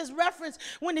scripture gives reference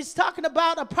when it's talking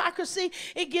about hypocrisy.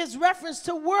 It gives reference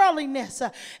to worldliness.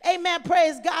 Amen.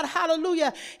 Praise God.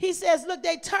 Hallelujah. He says, look,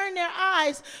 they turn their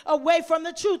eyes away from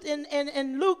the truth.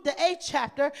 In Luke, the 8th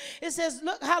chapter, it says,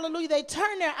 look, hallelujah, they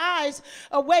turn their eyes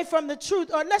away from the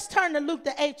truth. Or let's turn to Luke,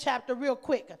 the 8th chapter real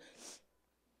quick.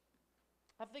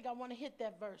 I think I want to hit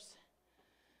that verse.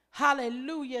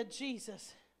 Hallelujah,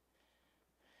 Jesus.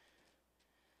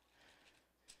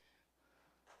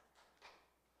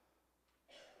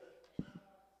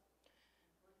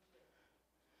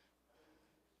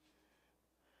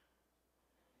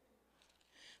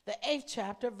 The 8th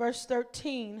chapter, verse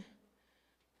 13.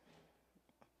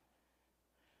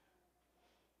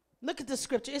 Look at the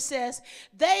scripture. It says,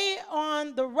 they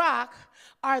on the rock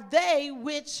are they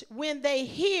which, when they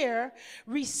hear,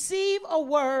 receive a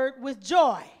word with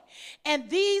joy. And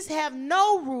these have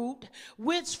no root,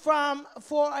 which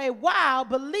for a while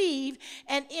believe,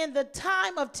 and in the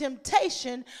time of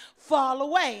temptation fall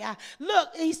away. Look,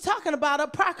 he's talking about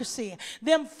hypocrisy,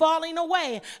 them falling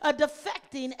away, a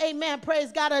defecting, amen,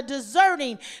 praise God, a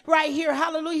deserting right here,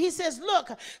 hallelujah. He says,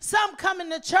 look, some come in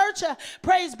the church,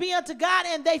 praise be unto God,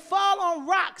 and they fall on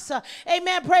rocks,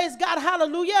 amen, praise God,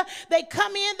 hallelujah. They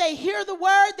come in, they hear the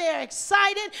word, they're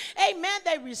excited, amen,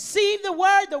 they receive the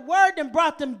word then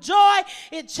brought them joy,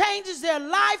 it changes their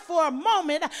life for a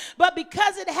moment, but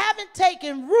because it haven't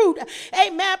taken root,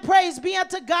 amen, praise be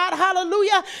unto God,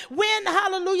 hallelujah. When,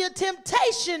 hallelujah,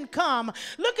 temptation come.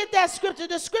 Look at that scripture.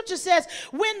 The scripture says,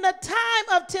 when the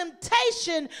time of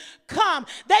temptation come,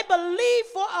 they believe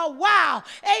for a while.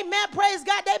 Amen. Praise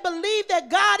God. They believe that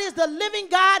God is the living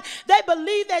God. They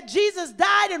believe that Jesus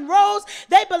died and rose.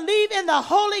 They believe in the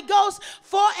Holy Ghost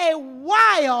for a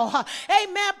while.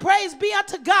 Amen. Praise be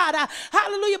unto God.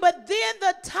 Hallelujah. But then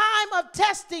the time of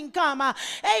testing come.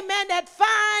 Amen. That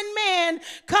fine man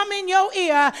come in your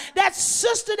ear. That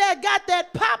sister that got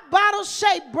that pop bottle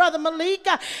shape, Brother Malik,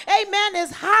 amen,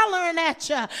 is hollering at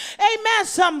you. Amen,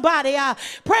 somebody.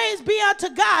 Praise be unto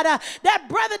God. That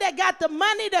brother that got the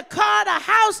money, the car, the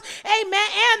house, amen,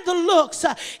 and the looks,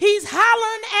 he's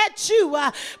hollering at you.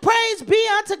 Praise be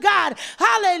unto God.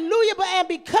 Hallelujah. And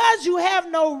because you have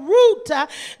no root,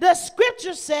 the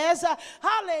scripture says,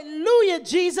 hallelujah,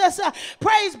 Jesus,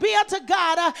 praise be unto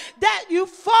God, that you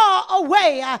fall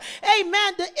away.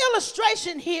 Amen. The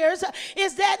illustration here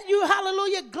is that you,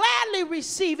 hallelujah, gladly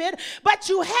receive it, but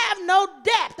you have no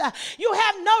depth. You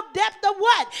have no depth of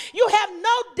what? You have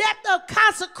no depth of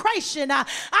consecration. consecration.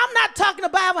 I'm not talking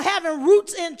about having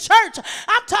roots in church.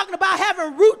 I'm talking about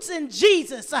having roots in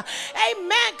Jesus.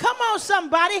 Amen. Come on,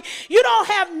 somebody. You don't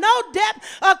have no depth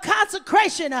of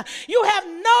consecration. You have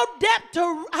no depth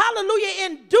to, hallelujah,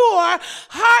 endure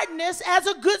hardness as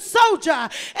a good soldier.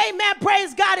 Amen.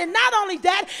 Praise God. And not only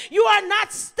that, you are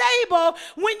not stable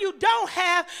when you don't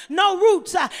have no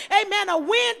roots. Amen. A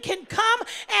wind can come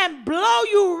and blow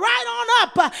you right on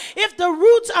up if the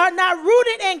roots are not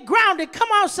rooted and grounded. Come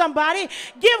on, somebody.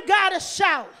 Give God a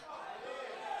shout.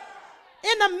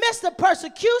 In the midst of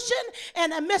persecution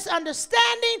and a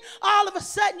misunderstanding, all of a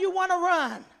sudden you want to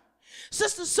run.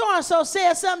 Sister so-and-so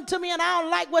said something to me and I don't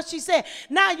like what she said.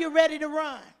 Now you're ready to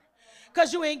run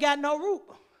because you ain't got no root.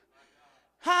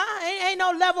 Ain't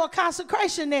no level of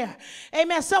consecration there.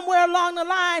 Amen. Somewhere along the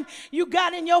line, you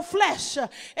got in your flesh.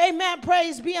 Amen.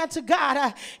 Praise be unto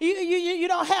God. You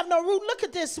don't have no root. Look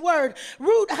at this word.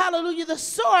 Root, hallelujah. The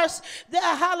source,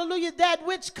 hallelujah, that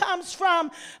which comes from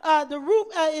the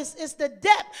root is the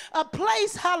depth, a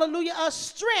place, hallelujah, of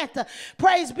strength.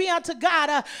 Praise be unto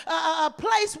God. A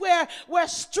place where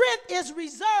strength is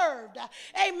reserved.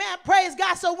 Amen. Praise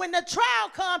God. So when the trial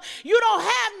comes, you don't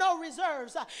have no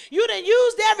reserves. You didn't use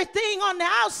everything on the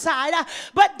outside,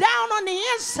 but down on the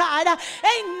inside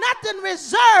ain't nothing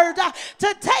reserved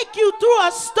to take you through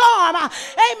a storm.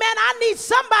 Amen. I need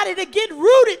somebody to get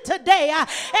rooted today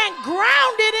and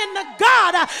grounded in the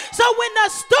God. So when the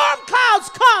storm clouds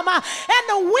come and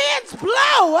the winds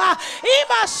blow, you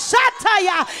got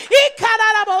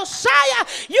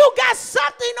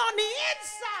something on the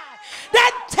inside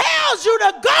that tells you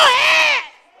to go ahead.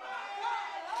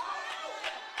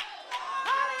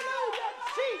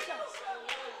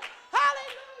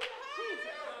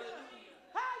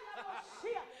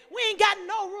 We ain't got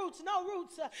no roots, no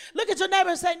roots. Look at your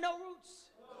neighbor and say, no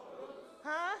roots.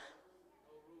 Huh?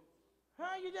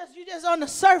 You just on the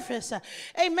surface.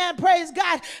 Amen. Praise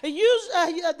God.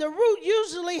 The root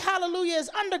usually, hallelujah, is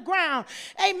underground.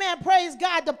 Amen. Praise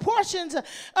God. The portions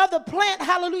of the plant,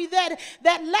 hallelujah,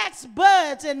 that lacks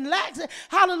buds and lacks,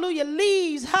 hallelujah,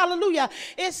 leaves, hallelujah,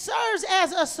 it serves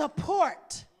as a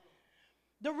support.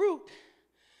 The root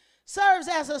serves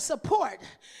as a support.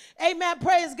 Amen.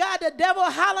 Praise God. The devil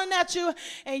hollering at you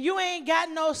and you ain't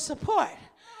got no support.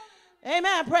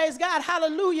 Amen. Praise God.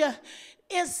 Hallelujah.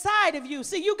 Inside of you.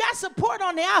 See, you got support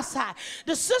on the outside.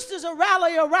 The sisters will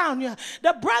rally around you.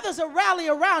 The brothers will rally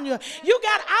around you. You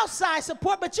got outside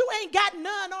support, but you ain't got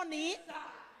none on the inside.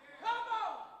 Come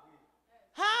on.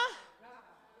 Huh?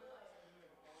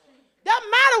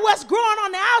 Doesn't matter what's growing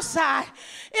on the outside.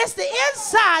 It's the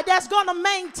inside that's going to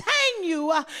maintain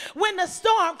you when the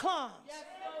storm comes.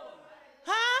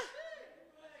 Huh?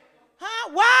 Huh?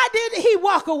 Why did he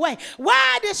walk away?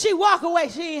 Why did she walk away?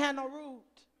 She ain't had no root.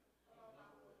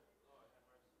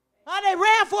 They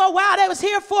ran for a while. They was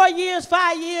here 4 years,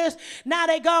 5 years. Now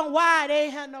they gone. Why? They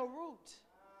ain't had no root.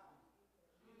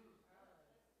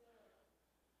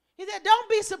 He said, don't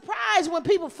be surprised when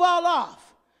people fall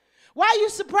off. Why are you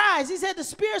surprised? He said, the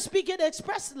Spirit speaketh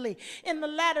expressly in the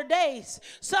latter days.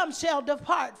 Some shall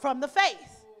depart from the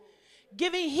faith,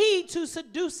 giving heed to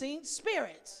seducing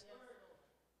spirits.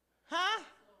 Huh?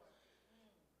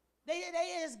 They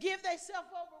just give themselves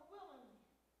over willingly.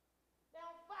 They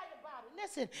don't fight about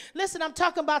it. Listen, I'm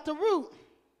talking about the root.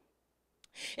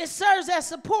 It serves as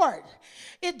support.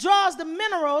 It draws the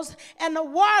minerals and the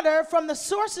water from the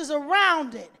sources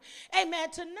around it. Amen.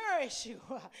 To nourish you.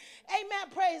 Amen.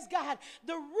 Praise God.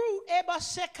 The root,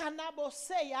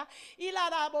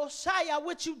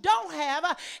 which you don't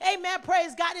have, amen.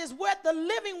 Praise God, is what the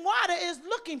living water is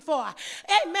looking for.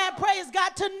 Amen. Praise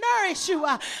God, to nourish you.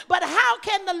 But how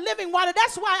can the living water?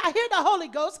 That's why I hear the Holy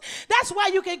Ghost. That's why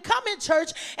you can come in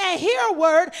church and hear a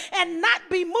word and not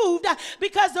be moved,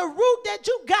 because the root that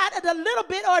you got, the little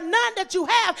bit or none that you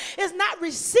have, is not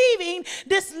receiving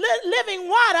this living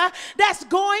water that's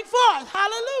going forth.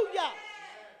 Hallelujah.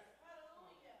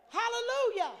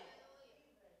 Hallelujah.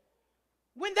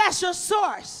 When that's your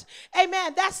source,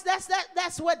 amen,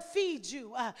 that's what feeds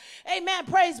you. Amen,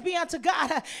 praise be unto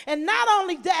God. And not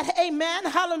only that, amen,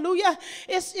 hallelujah,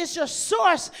 it's your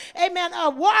source, amen,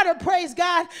 water, praise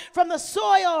God, from the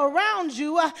soil around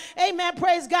you, amen,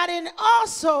 praise God. And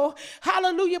also,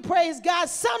 hallelujah, praise God,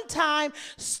 sometimes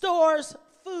stores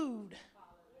food.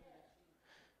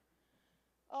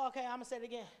 Oh, okay, I'm going to say it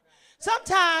again.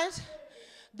 Sometimes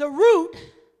the root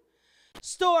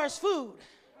stores food.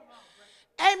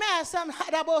 Amen.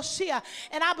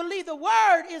 And I believe the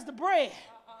word is the bread.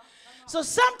 So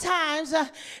sometimes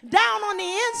down on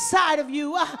the inside of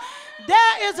you,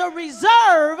 there is a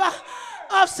reserve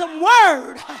of some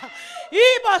word.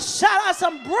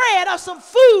 Some bread or some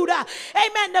food,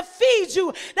 amen, to feed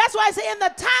you. That's why I say in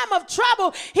the time of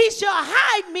trouble, he shall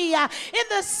hide me in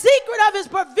the secret of his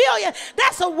pavilion.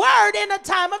 That's a word in the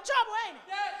time of trouble, ain't it?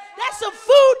 That's some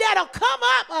food that'll come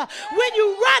up when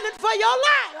you're running for your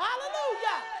life.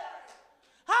 Hallelujah.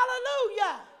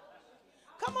 Hallelujah.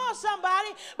 Come on, somebody.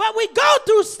 But we go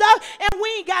through stuff and we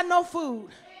ain't got no food.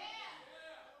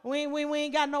 We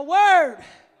ain't got no word.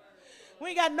 We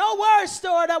ain't got no word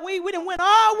stored up. We done went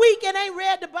all week and ain't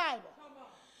read the Bible.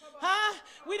 Huh?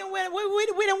 We done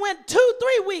went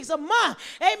 2-3 weeks, a month.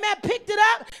 Amen. Picked it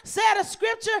up, said a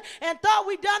scripture, and thought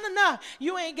we done enough.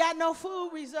 You ain't got no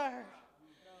food reserve.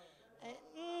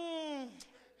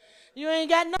 You ain't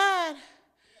got none.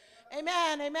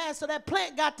 Amen, amen. So that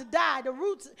plant got to die. The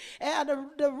roots,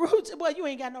 the roots, well, you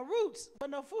ain't got no roots, but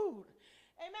no food.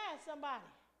 Amen, somebody.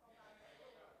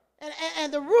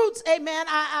 And the roots, amen,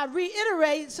 I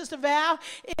reiterate, Sister Val,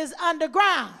 is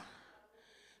underground.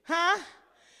 Huh?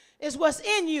 It's what's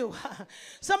in you.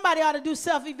 Somebody ought to do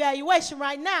self-evaluation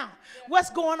right now. What's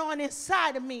going on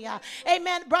inside of me?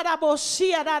 Amen. Am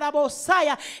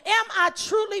I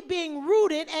truly being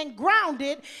rooted and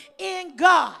grounded in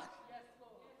God?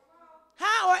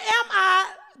 How? Or am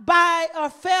I by or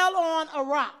fell on a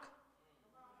rock?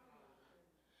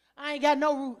 I ain't got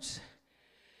no roots.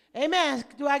 Amen.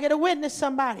 Do I get a witness,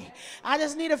 somebody? I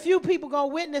just need a few people go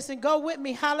witness and go with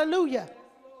me. Hallelujah.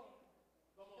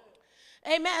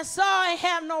 Amen. Saul ain't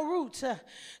have no roots.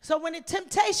 So when the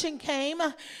temptation came,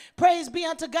 praise be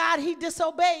unto God, he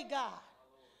disobeyed God.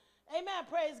 Amen.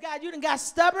 Praise God. You done got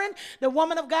stubborn. The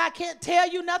woman of God can't tell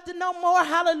you nothing no more.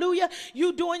 Hallelujah.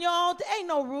 You doing your own thing. Ain't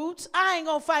no roots. I ain't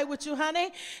going to fight with you,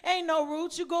 honey. Ain't no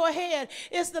roots. You go ahead.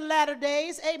 It's the latter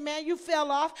days. Amen. You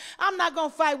fell off. I'm not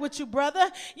going to fight with you,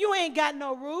 brother. You ain't got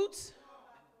no roots.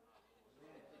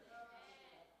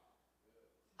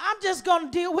 I'm just going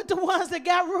to deal with the ones that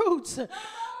got roots.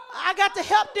 I got to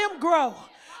help them grow.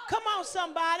 Come on,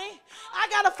 somebody. I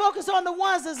got to focus on the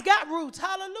ones that's got roots.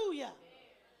 Hallelujah.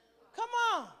 Come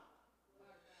on.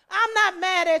 I'm not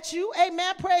mad at you.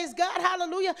 Amen. Praise God.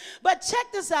 Hallelujah. But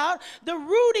check this out. The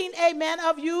rooting, amen,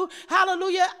 of you,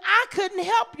 hallelujah, I couldn't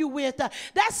help you with.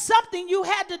 That's something you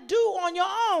had to do on your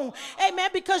own.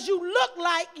 Amen. Because you look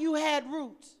like you had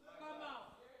roots.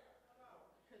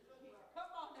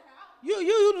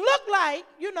 You look like,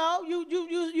 you know,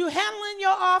 you handling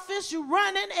your office, you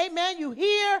running, amen, you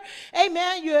here,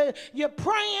 amen, you're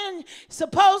praying,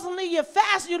 supposedly you're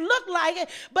fast, you look like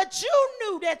it, but you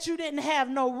knew that you didn't have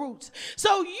no roots.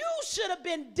 So you should have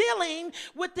been dealing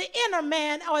with the inner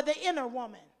man or the inner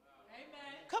woman.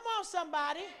 Amen. Come on,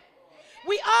 somebody.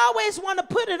 We always want to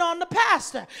put it on the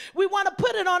pastor. We want to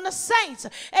put it on the saints.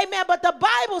 Amen. But the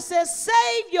Bible says,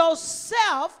 save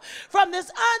yourself from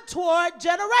this untoward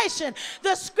generation.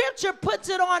 The scripture puts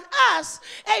it on us,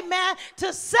 amen,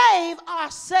 to save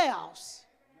ourselves.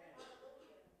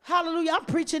 Hallelujah. I'm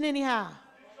preaching anyhow.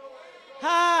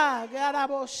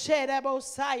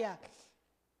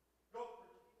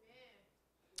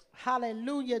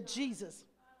 Hallelujah, Jesus.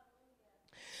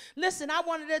 Listen, I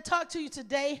wanted to talk to you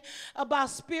today about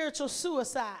spiritual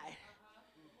suicide.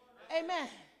 Amen.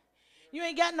 You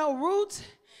ain't got no roots.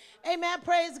 Amen.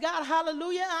 Praise God.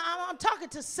 Hallelujah. I'm talking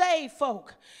to saved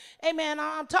folk. Amen.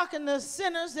 I'm talking to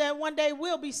sinners that one day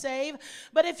will be saved.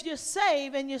 But if you're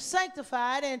saved and you're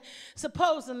sanctified and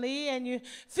supposedly and you're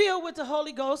filled with the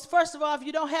Holy Ghost, first of all, if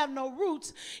you don't have no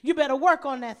roots, you better work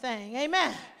on that thing.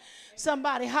 Amen.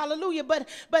 Somebody, hallelujah. But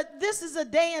this is a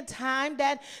day and time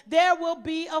that there will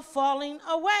be a falling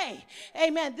away.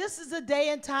 Amen. This is a day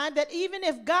and time that even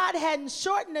if God hadn't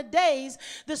shortened the days,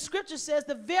 the scripture says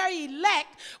the very elect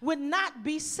would not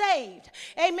be saved.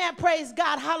 Amen. Praise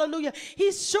God. Hallelujah.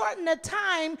 He's shortened the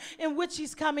time in which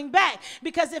he's coming back,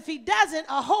 because if he doesn't,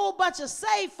 a whole bunch of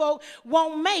saved folk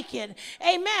won't make it.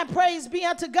 Amen. Praise be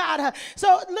unto God.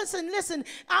 So listen.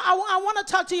 I want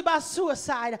to talk to you about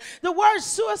suicide. The word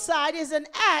suicide is an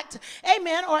act,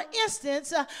 amen, or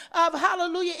instance of,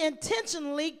 hallelujah,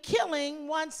 intentionally killing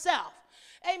oneself.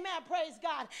 Amen. Praise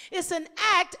God. It's an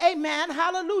act, amen,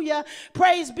 hallelujah,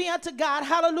 praise be unto God,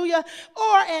 hallelujah,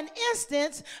 or an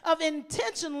instance of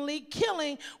intentionally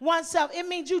killing oneself. It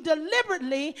means you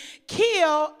deliberately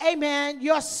kill, amen,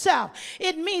 yourself.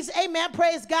 It means, amen,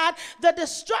 praise God, the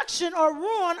destruction or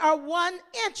ruin are one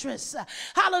interest.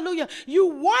 Hallelujah. You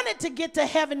wanted to get to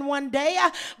heaven one day,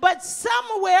 but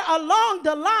somewhere along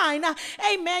the line,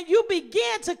 amen, you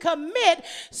began to commit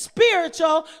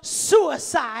spiritual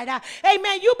suicide. Amen.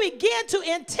 amen, you begin to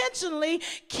intentionally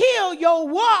kill your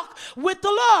walk with the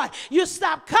Lord. You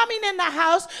stop coming in the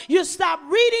house. You stop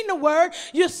reading the word.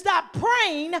 You stop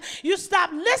praying. You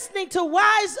stop listening to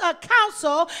wise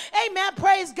counsel. Amen.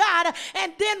 Praise God.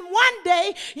 And then one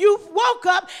day you woke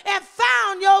up and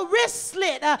found your wrist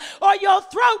slit or your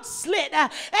throat slit.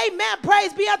 Amen.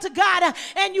 Praise be unto God.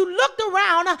 And you looked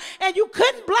around and you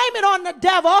couldn't blame it on the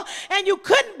devil and you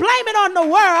couldn't blame it on the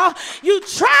world. You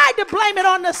tried to blame it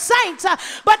on the saints,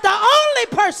 but the only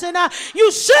person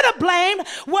you should have blamed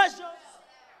was yourself.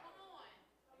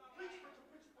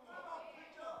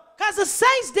 Because the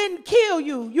saints didn't kill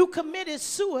you. You committed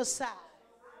suicide.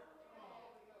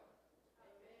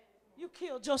 You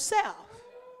killed yourself.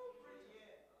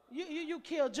 You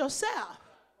killed yourself.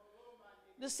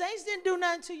 The saints didn't do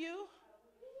nothing to you.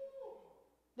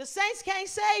 The saints can't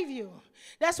save you.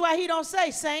 That's why he don't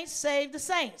say, saints, save the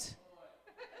saints.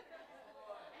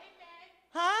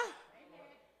 Huh?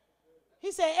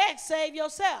 He said, X, save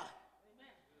yourself.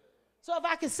 So if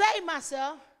I can save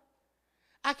myself,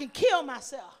 I can kill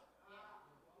myself.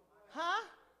 Huh?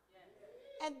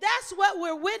 And that's what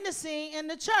we're witnessing in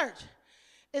the church,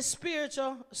 is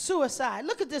spiritual suicide.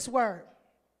 Look at this word.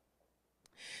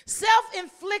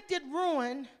 Self-inflicted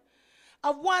ruin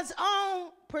of one's own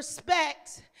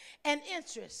prospects and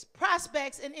interests.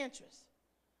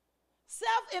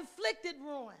 Self-inflicted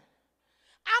ruin.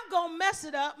 I'm going to mess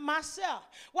it up myself.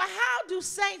 Well, how do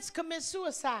saints commit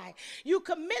suicide? You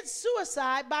commit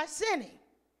suicide by sinning.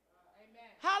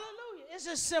 Amen. Hallelujah. It's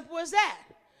as simple as that.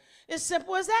 It's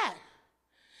simple as that.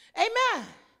 Amen.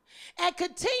 And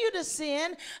continue to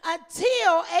sin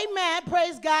until, amen,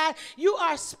 praise God, you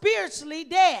are spiritually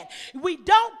dead. We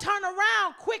don't turn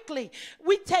around quickly.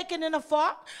 We taken in a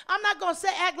fault. I'm not going to say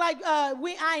act like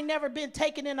I ain't never been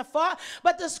taken in a fault,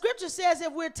 but the scripture says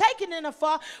if we're taken in a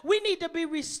fault, we need to be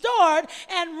restored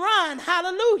and run.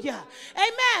 Hallelujah.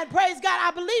 Amen. Praise God.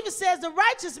 I believe it says the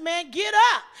righteous man get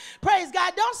up. Praise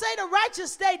God. Don't say the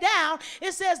righteous stay down.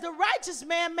 It says the righteous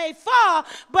man may fall,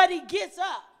 but he gets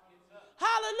up.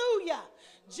 Hallelujah.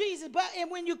 Jesus. And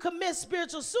when you commit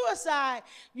spiritual suicide,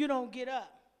 you don't get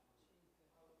up.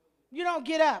 You don't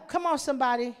get up. Come on,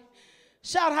 somebody.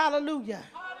 Shout hallelujah.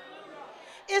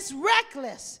 It's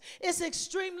reckless. It's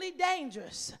extremely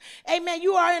dangerous. Amen.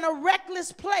 You are in a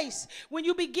reckless place when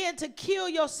you begin to kill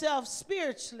yourself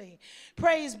spiritually.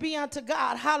 Praise be unto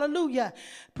God. Hallelujah.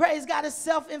 Praise God. It's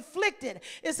self-inflicted.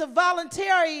 It's a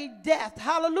voluntary death.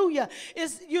 Hallelujah.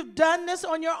 You've done this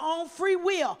on your own free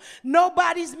will.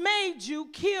 Nobody's made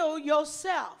you kill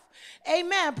yourself.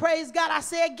 Amen. Praise God. I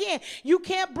say again, you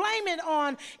can't blame it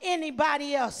on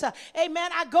anybody else. Amen.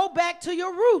 I go back to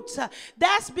your roots.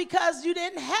 That's because you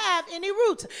didn't have any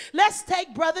roots. Let's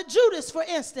take Brother Judas, for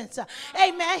instance.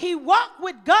 Amen. He walked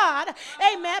with God.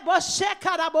 Amen.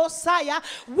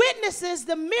 Witnesses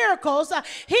the miracles.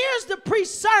 Here's the preached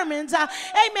sermons.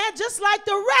 Amen. Just like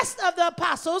the rest of the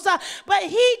apostles. But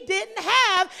he didn't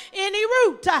have any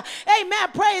root.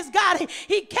 Amen. Praise God.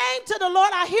 He came to the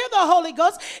Lord. I hear the Holy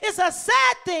Ghost. It's a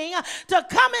sad thing to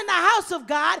come in the house of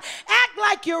God, act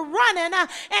like you're running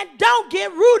and don't get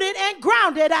rooted and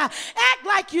grounded. Act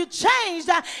like you changed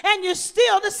and you're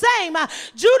still the same.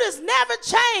 Judas never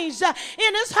changed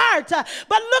in his heart.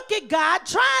 But look at God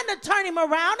trying to turn him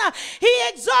around. He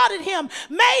exalted him,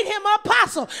 made him an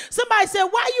apostle. Somebody said,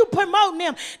 why are you promoting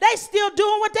them? They still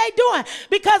doing what they doing.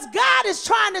 Because God is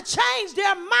trying to change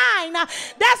their mind.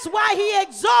 That's why he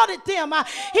exalted them.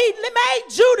 He made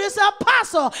Judas an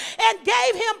apostle and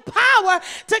gave him power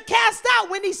to cast out.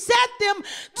 When he set them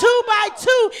 2 by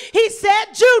 2, he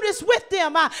said Judas with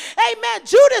them. Amen.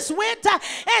 Judas went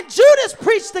and Judas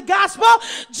preached the gospel.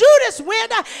 Judas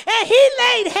went and he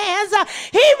laid hands.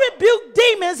 He rebuked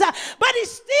demons, but he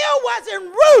still wasn't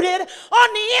rooted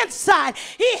on the inside.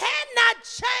 He had not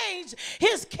changed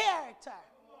his character.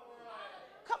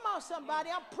 Come on, somebody.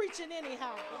 I'm preaching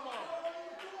anyhow.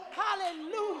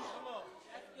 Hallelujah.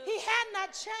 He had not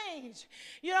changed.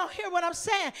 You don't hear what I'm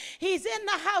saying? He's in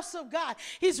the house of God.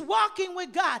 He's walking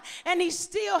with God, and he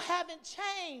still haven't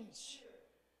changed.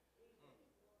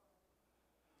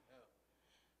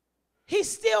 He's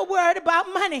still worried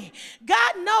about money.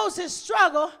 God knows his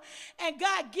struggle, and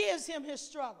God gives him his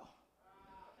struggle.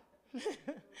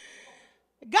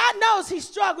 God knows he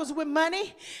struggles with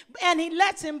money, and he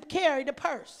lets him carry the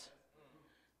purse.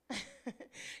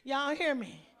 Y'all hear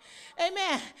me?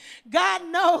 Amen. God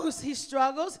knows he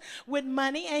struggles with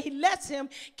money and he lets him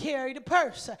carry the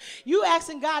purse. You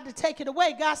asking God to take it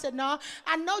away. God said, no,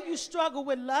 I know you struggle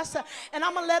with lust and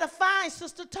I'm going to let a fine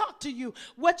sister talk to you.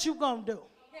 What you going to do?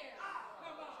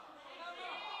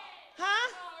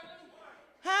 Huh?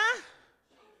 Huh?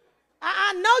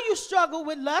 I know you struggle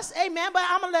with lust, amen, but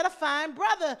I'm going to let a fine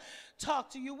brother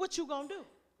talk to you. What you going to do?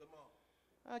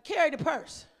 Carry the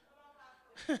purse.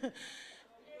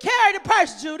 Carry the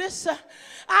purse, Judas.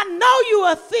 I know you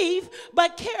a thief,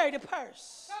 but carry the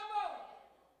purse.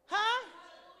 Huh?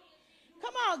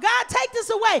 Come on, God, take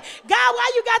this away. God,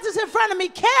 why you got this in front of me?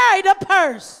 Carry the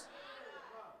purse.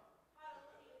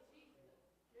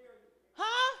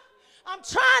 Huh? I'm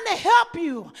trying to help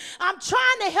you. I'm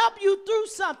trying to help you through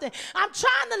something. I'm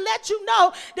trying to let you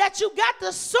know that you got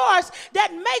the source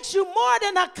that makes you more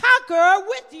than a conqueror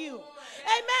with you.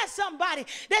 Amen, somebody.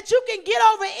 That you can get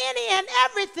over any and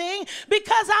everything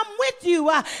because I'm with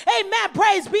you. Amen.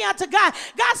 Praise be unto God.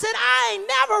 God said, I ain't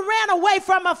never ran away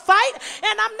from a fight,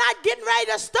 and I'm not getting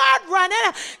ready to start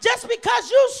running just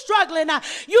because you're struggling.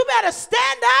 You better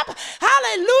stand up.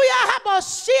 Hallelujah.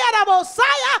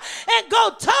 And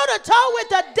go toe to toe with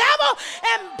the devil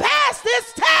and pass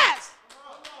this test.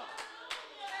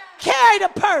 Carry the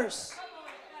purse.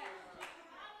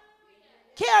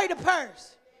 Carry the purse.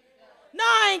 No,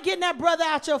 I ain't getting that brother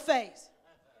out your face.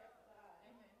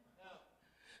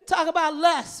 Talk about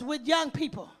lust with young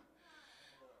people.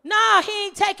 No, he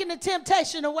ain't taking the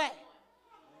temptation away.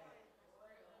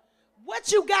 What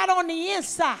you got on the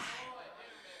inside?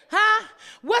 Huh?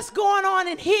 What's going on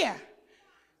in here?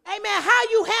 Amen. How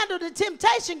you handle the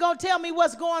temptation gonna tell me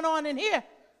what's going on in here.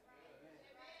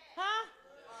 Huh?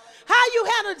 How you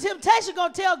handle the temptation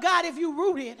gonna tell God if you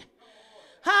rooted.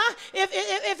 Huh?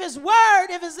 If his word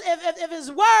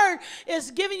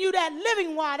is giving you that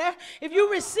living water, if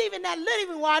you're receiving that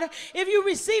living water, if you're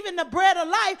receiving the bread of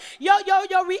life, your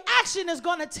reaction is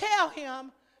going to tell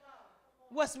him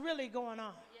what's really going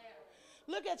on.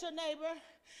 Look at your neighbor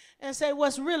and say,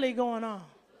 what's really going on?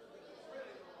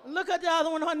 Look at the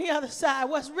other one on the other side.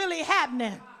 What's really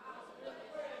happening?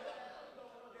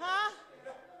 Huh?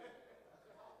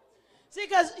 See,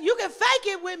 because you can fake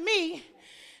it with me.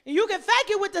 You can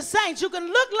fake it with the saints. You can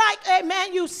look like,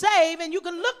 amen, you save, and you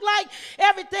can look like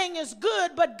everything is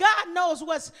good, but God knows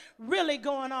what's really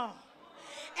going on.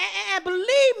 And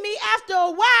believe me, after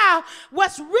a while,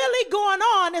 what's really going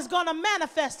on is going to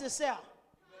manifest itself.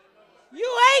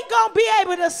 You ain't going to be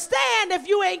able to stand if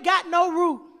you ain't got no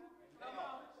root.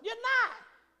 You're not.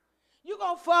 You're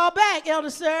going to fall back,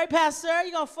 Elder Sr.Pastor.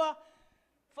 You're going to fall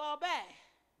back.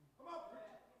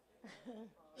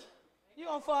 You're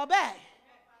going to fall back.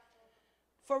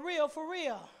 For real, for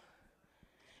real.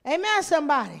 Amen,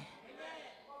 somebody. Amen.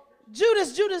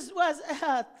 Judas was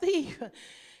a thief.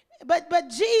 But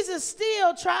Jesus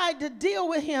still tried to deal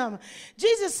with him.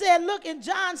 Jesus said, look, in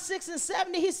John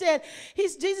 6:70, he said,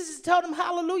 Jesus told him,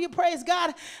 hallelujah, praise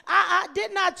God. I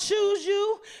did not choose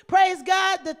you, praise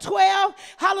God, the 12,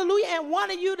 hallelujah, and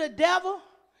one of you the devil.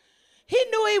 He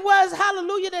knew he was,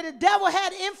 hallelujah, that the devil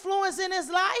had influence in his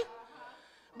life,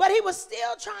 but he was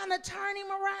still trying to turn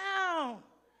him around.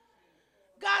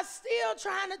 God's still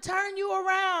trying to turn you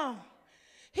around.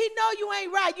 He know you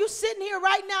ain't right. You sitting here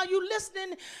right now. You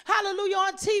listening, hallelujah,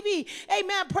 on TV.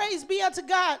 Amen. Praise be unto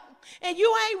God. And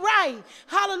you ain't right.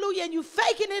 Hallelujah. And you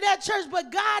faking it at church,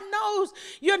 but God knows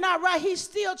you're not right. He's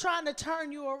still trying to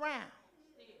turn you around.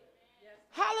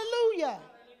 Hallelujah.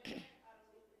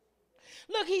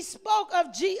 Look, he spoke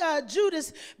of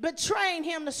Judas betraying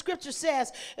him, the scripture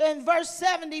says. In verse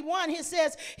 71, he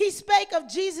says, he spake of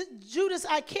Judas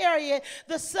Iscariot,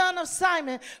 the son of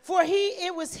Simon, for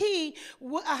it was he,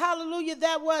 hallelujah,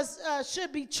 that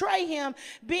should betray him,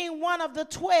 being one of the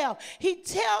 12. He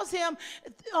tells him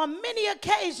on many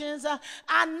occasions,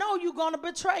 I know you're going to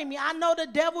betray me. I know the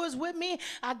devil is with me.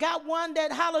 I got one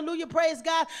that, hallelujah, praise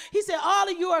God. He said, all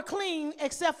of you are clean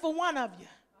except for one of you.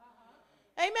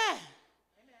 Amen.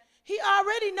 He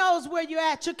already knows where you're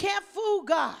at. You can't fool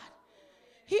God.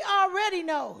 He already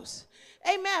knows.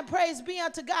 Amen. Praise be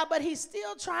unto God. But he's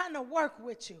still trying to work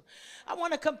with you. I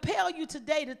want to compel you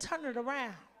today to turn it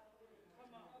around.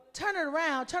 Turn it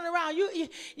around. Turn it around.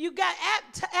 You got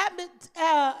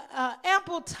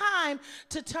ample time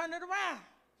to turn it around.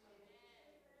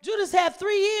 Judas had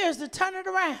 3 years to turn it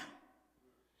around.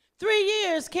 3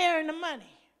 years carrying the money.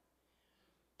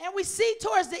 And we see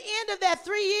towards the end of that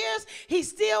 3 years, he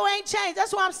still ain't changed.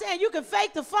 That's why I'm saying you can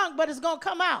fake the funk, but it's going to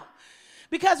come out.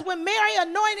 Because when Mary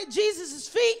anointed Jesus'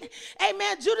 feet,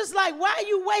 amen, Judas like, why are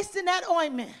you wasting that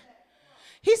ointment?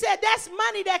 He said, that's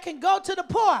money that can go to the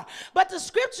poor. But the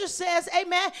scripture says,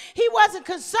 amen, he wasn't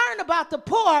concerned about the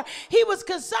poor. He was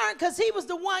concerned because he was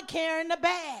the one carrying the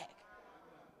bag.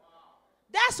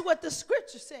 That's what the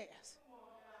scripture says.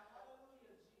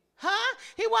 Huh?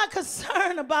 He wasn't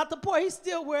concerned about the poor. He's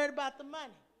still worried about the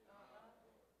money.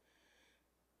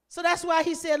 So that's why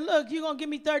he said, look, you're going to give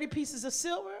me 30 pieces of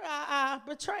silver? I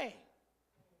betray.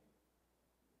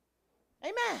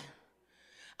 Amen.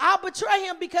 I'll betray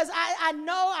him because I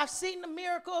know I've seen the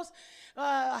miracles.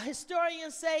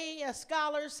 Historians say,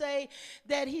 scholars say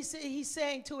that he's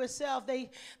saying to himself, they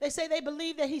say they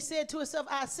believe that he said to himself,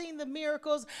 I've seen the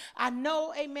miracles. I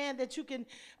know, amen, that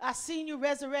I've seen you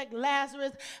resurrect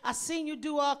Lazarus. I've seen you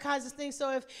do all kinds of things.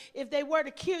 So if they were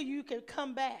to kill you, you could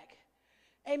come back.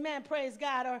 Amen, praise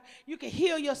God. Or you could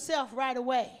heal yourself right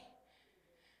away.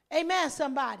 Amen,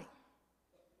 somebody.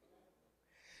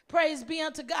 Praise be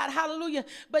unto God. Hallelujah.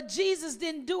 But Jesus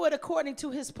didn't do it according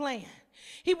to his plan.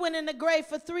 He went in the grave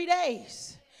for 3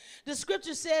 days. The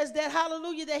scripture says that,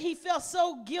 hallelujah, that he felt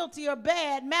so guilty or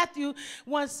bad. Matthew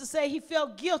wants to say he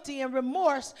felt guilty and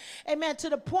remorse, amen, to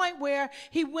the point where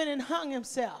he went and hung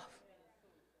himself.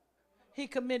 He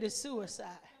committed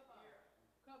suicide.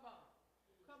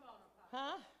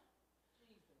 Huh?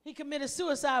 He committed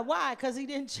suicide. Why? Because he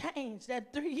didn't change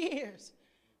that 3 years.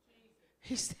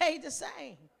 He stayed the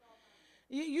same.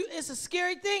 It's a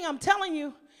scary thing, I'm telling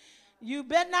you. You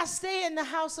better not stay in the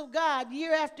house of God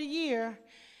year after year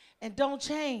and don't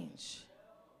change.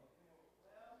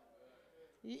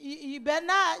 You better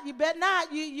not. You better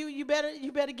not. You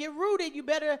better get rooted. You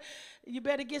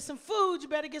better get some food. You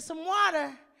better get some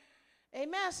water.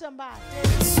 Amen, somebody.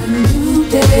 It's a new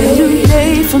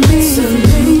day for me. It's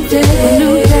a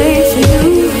new day for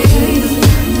you.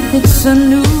 It's a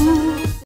new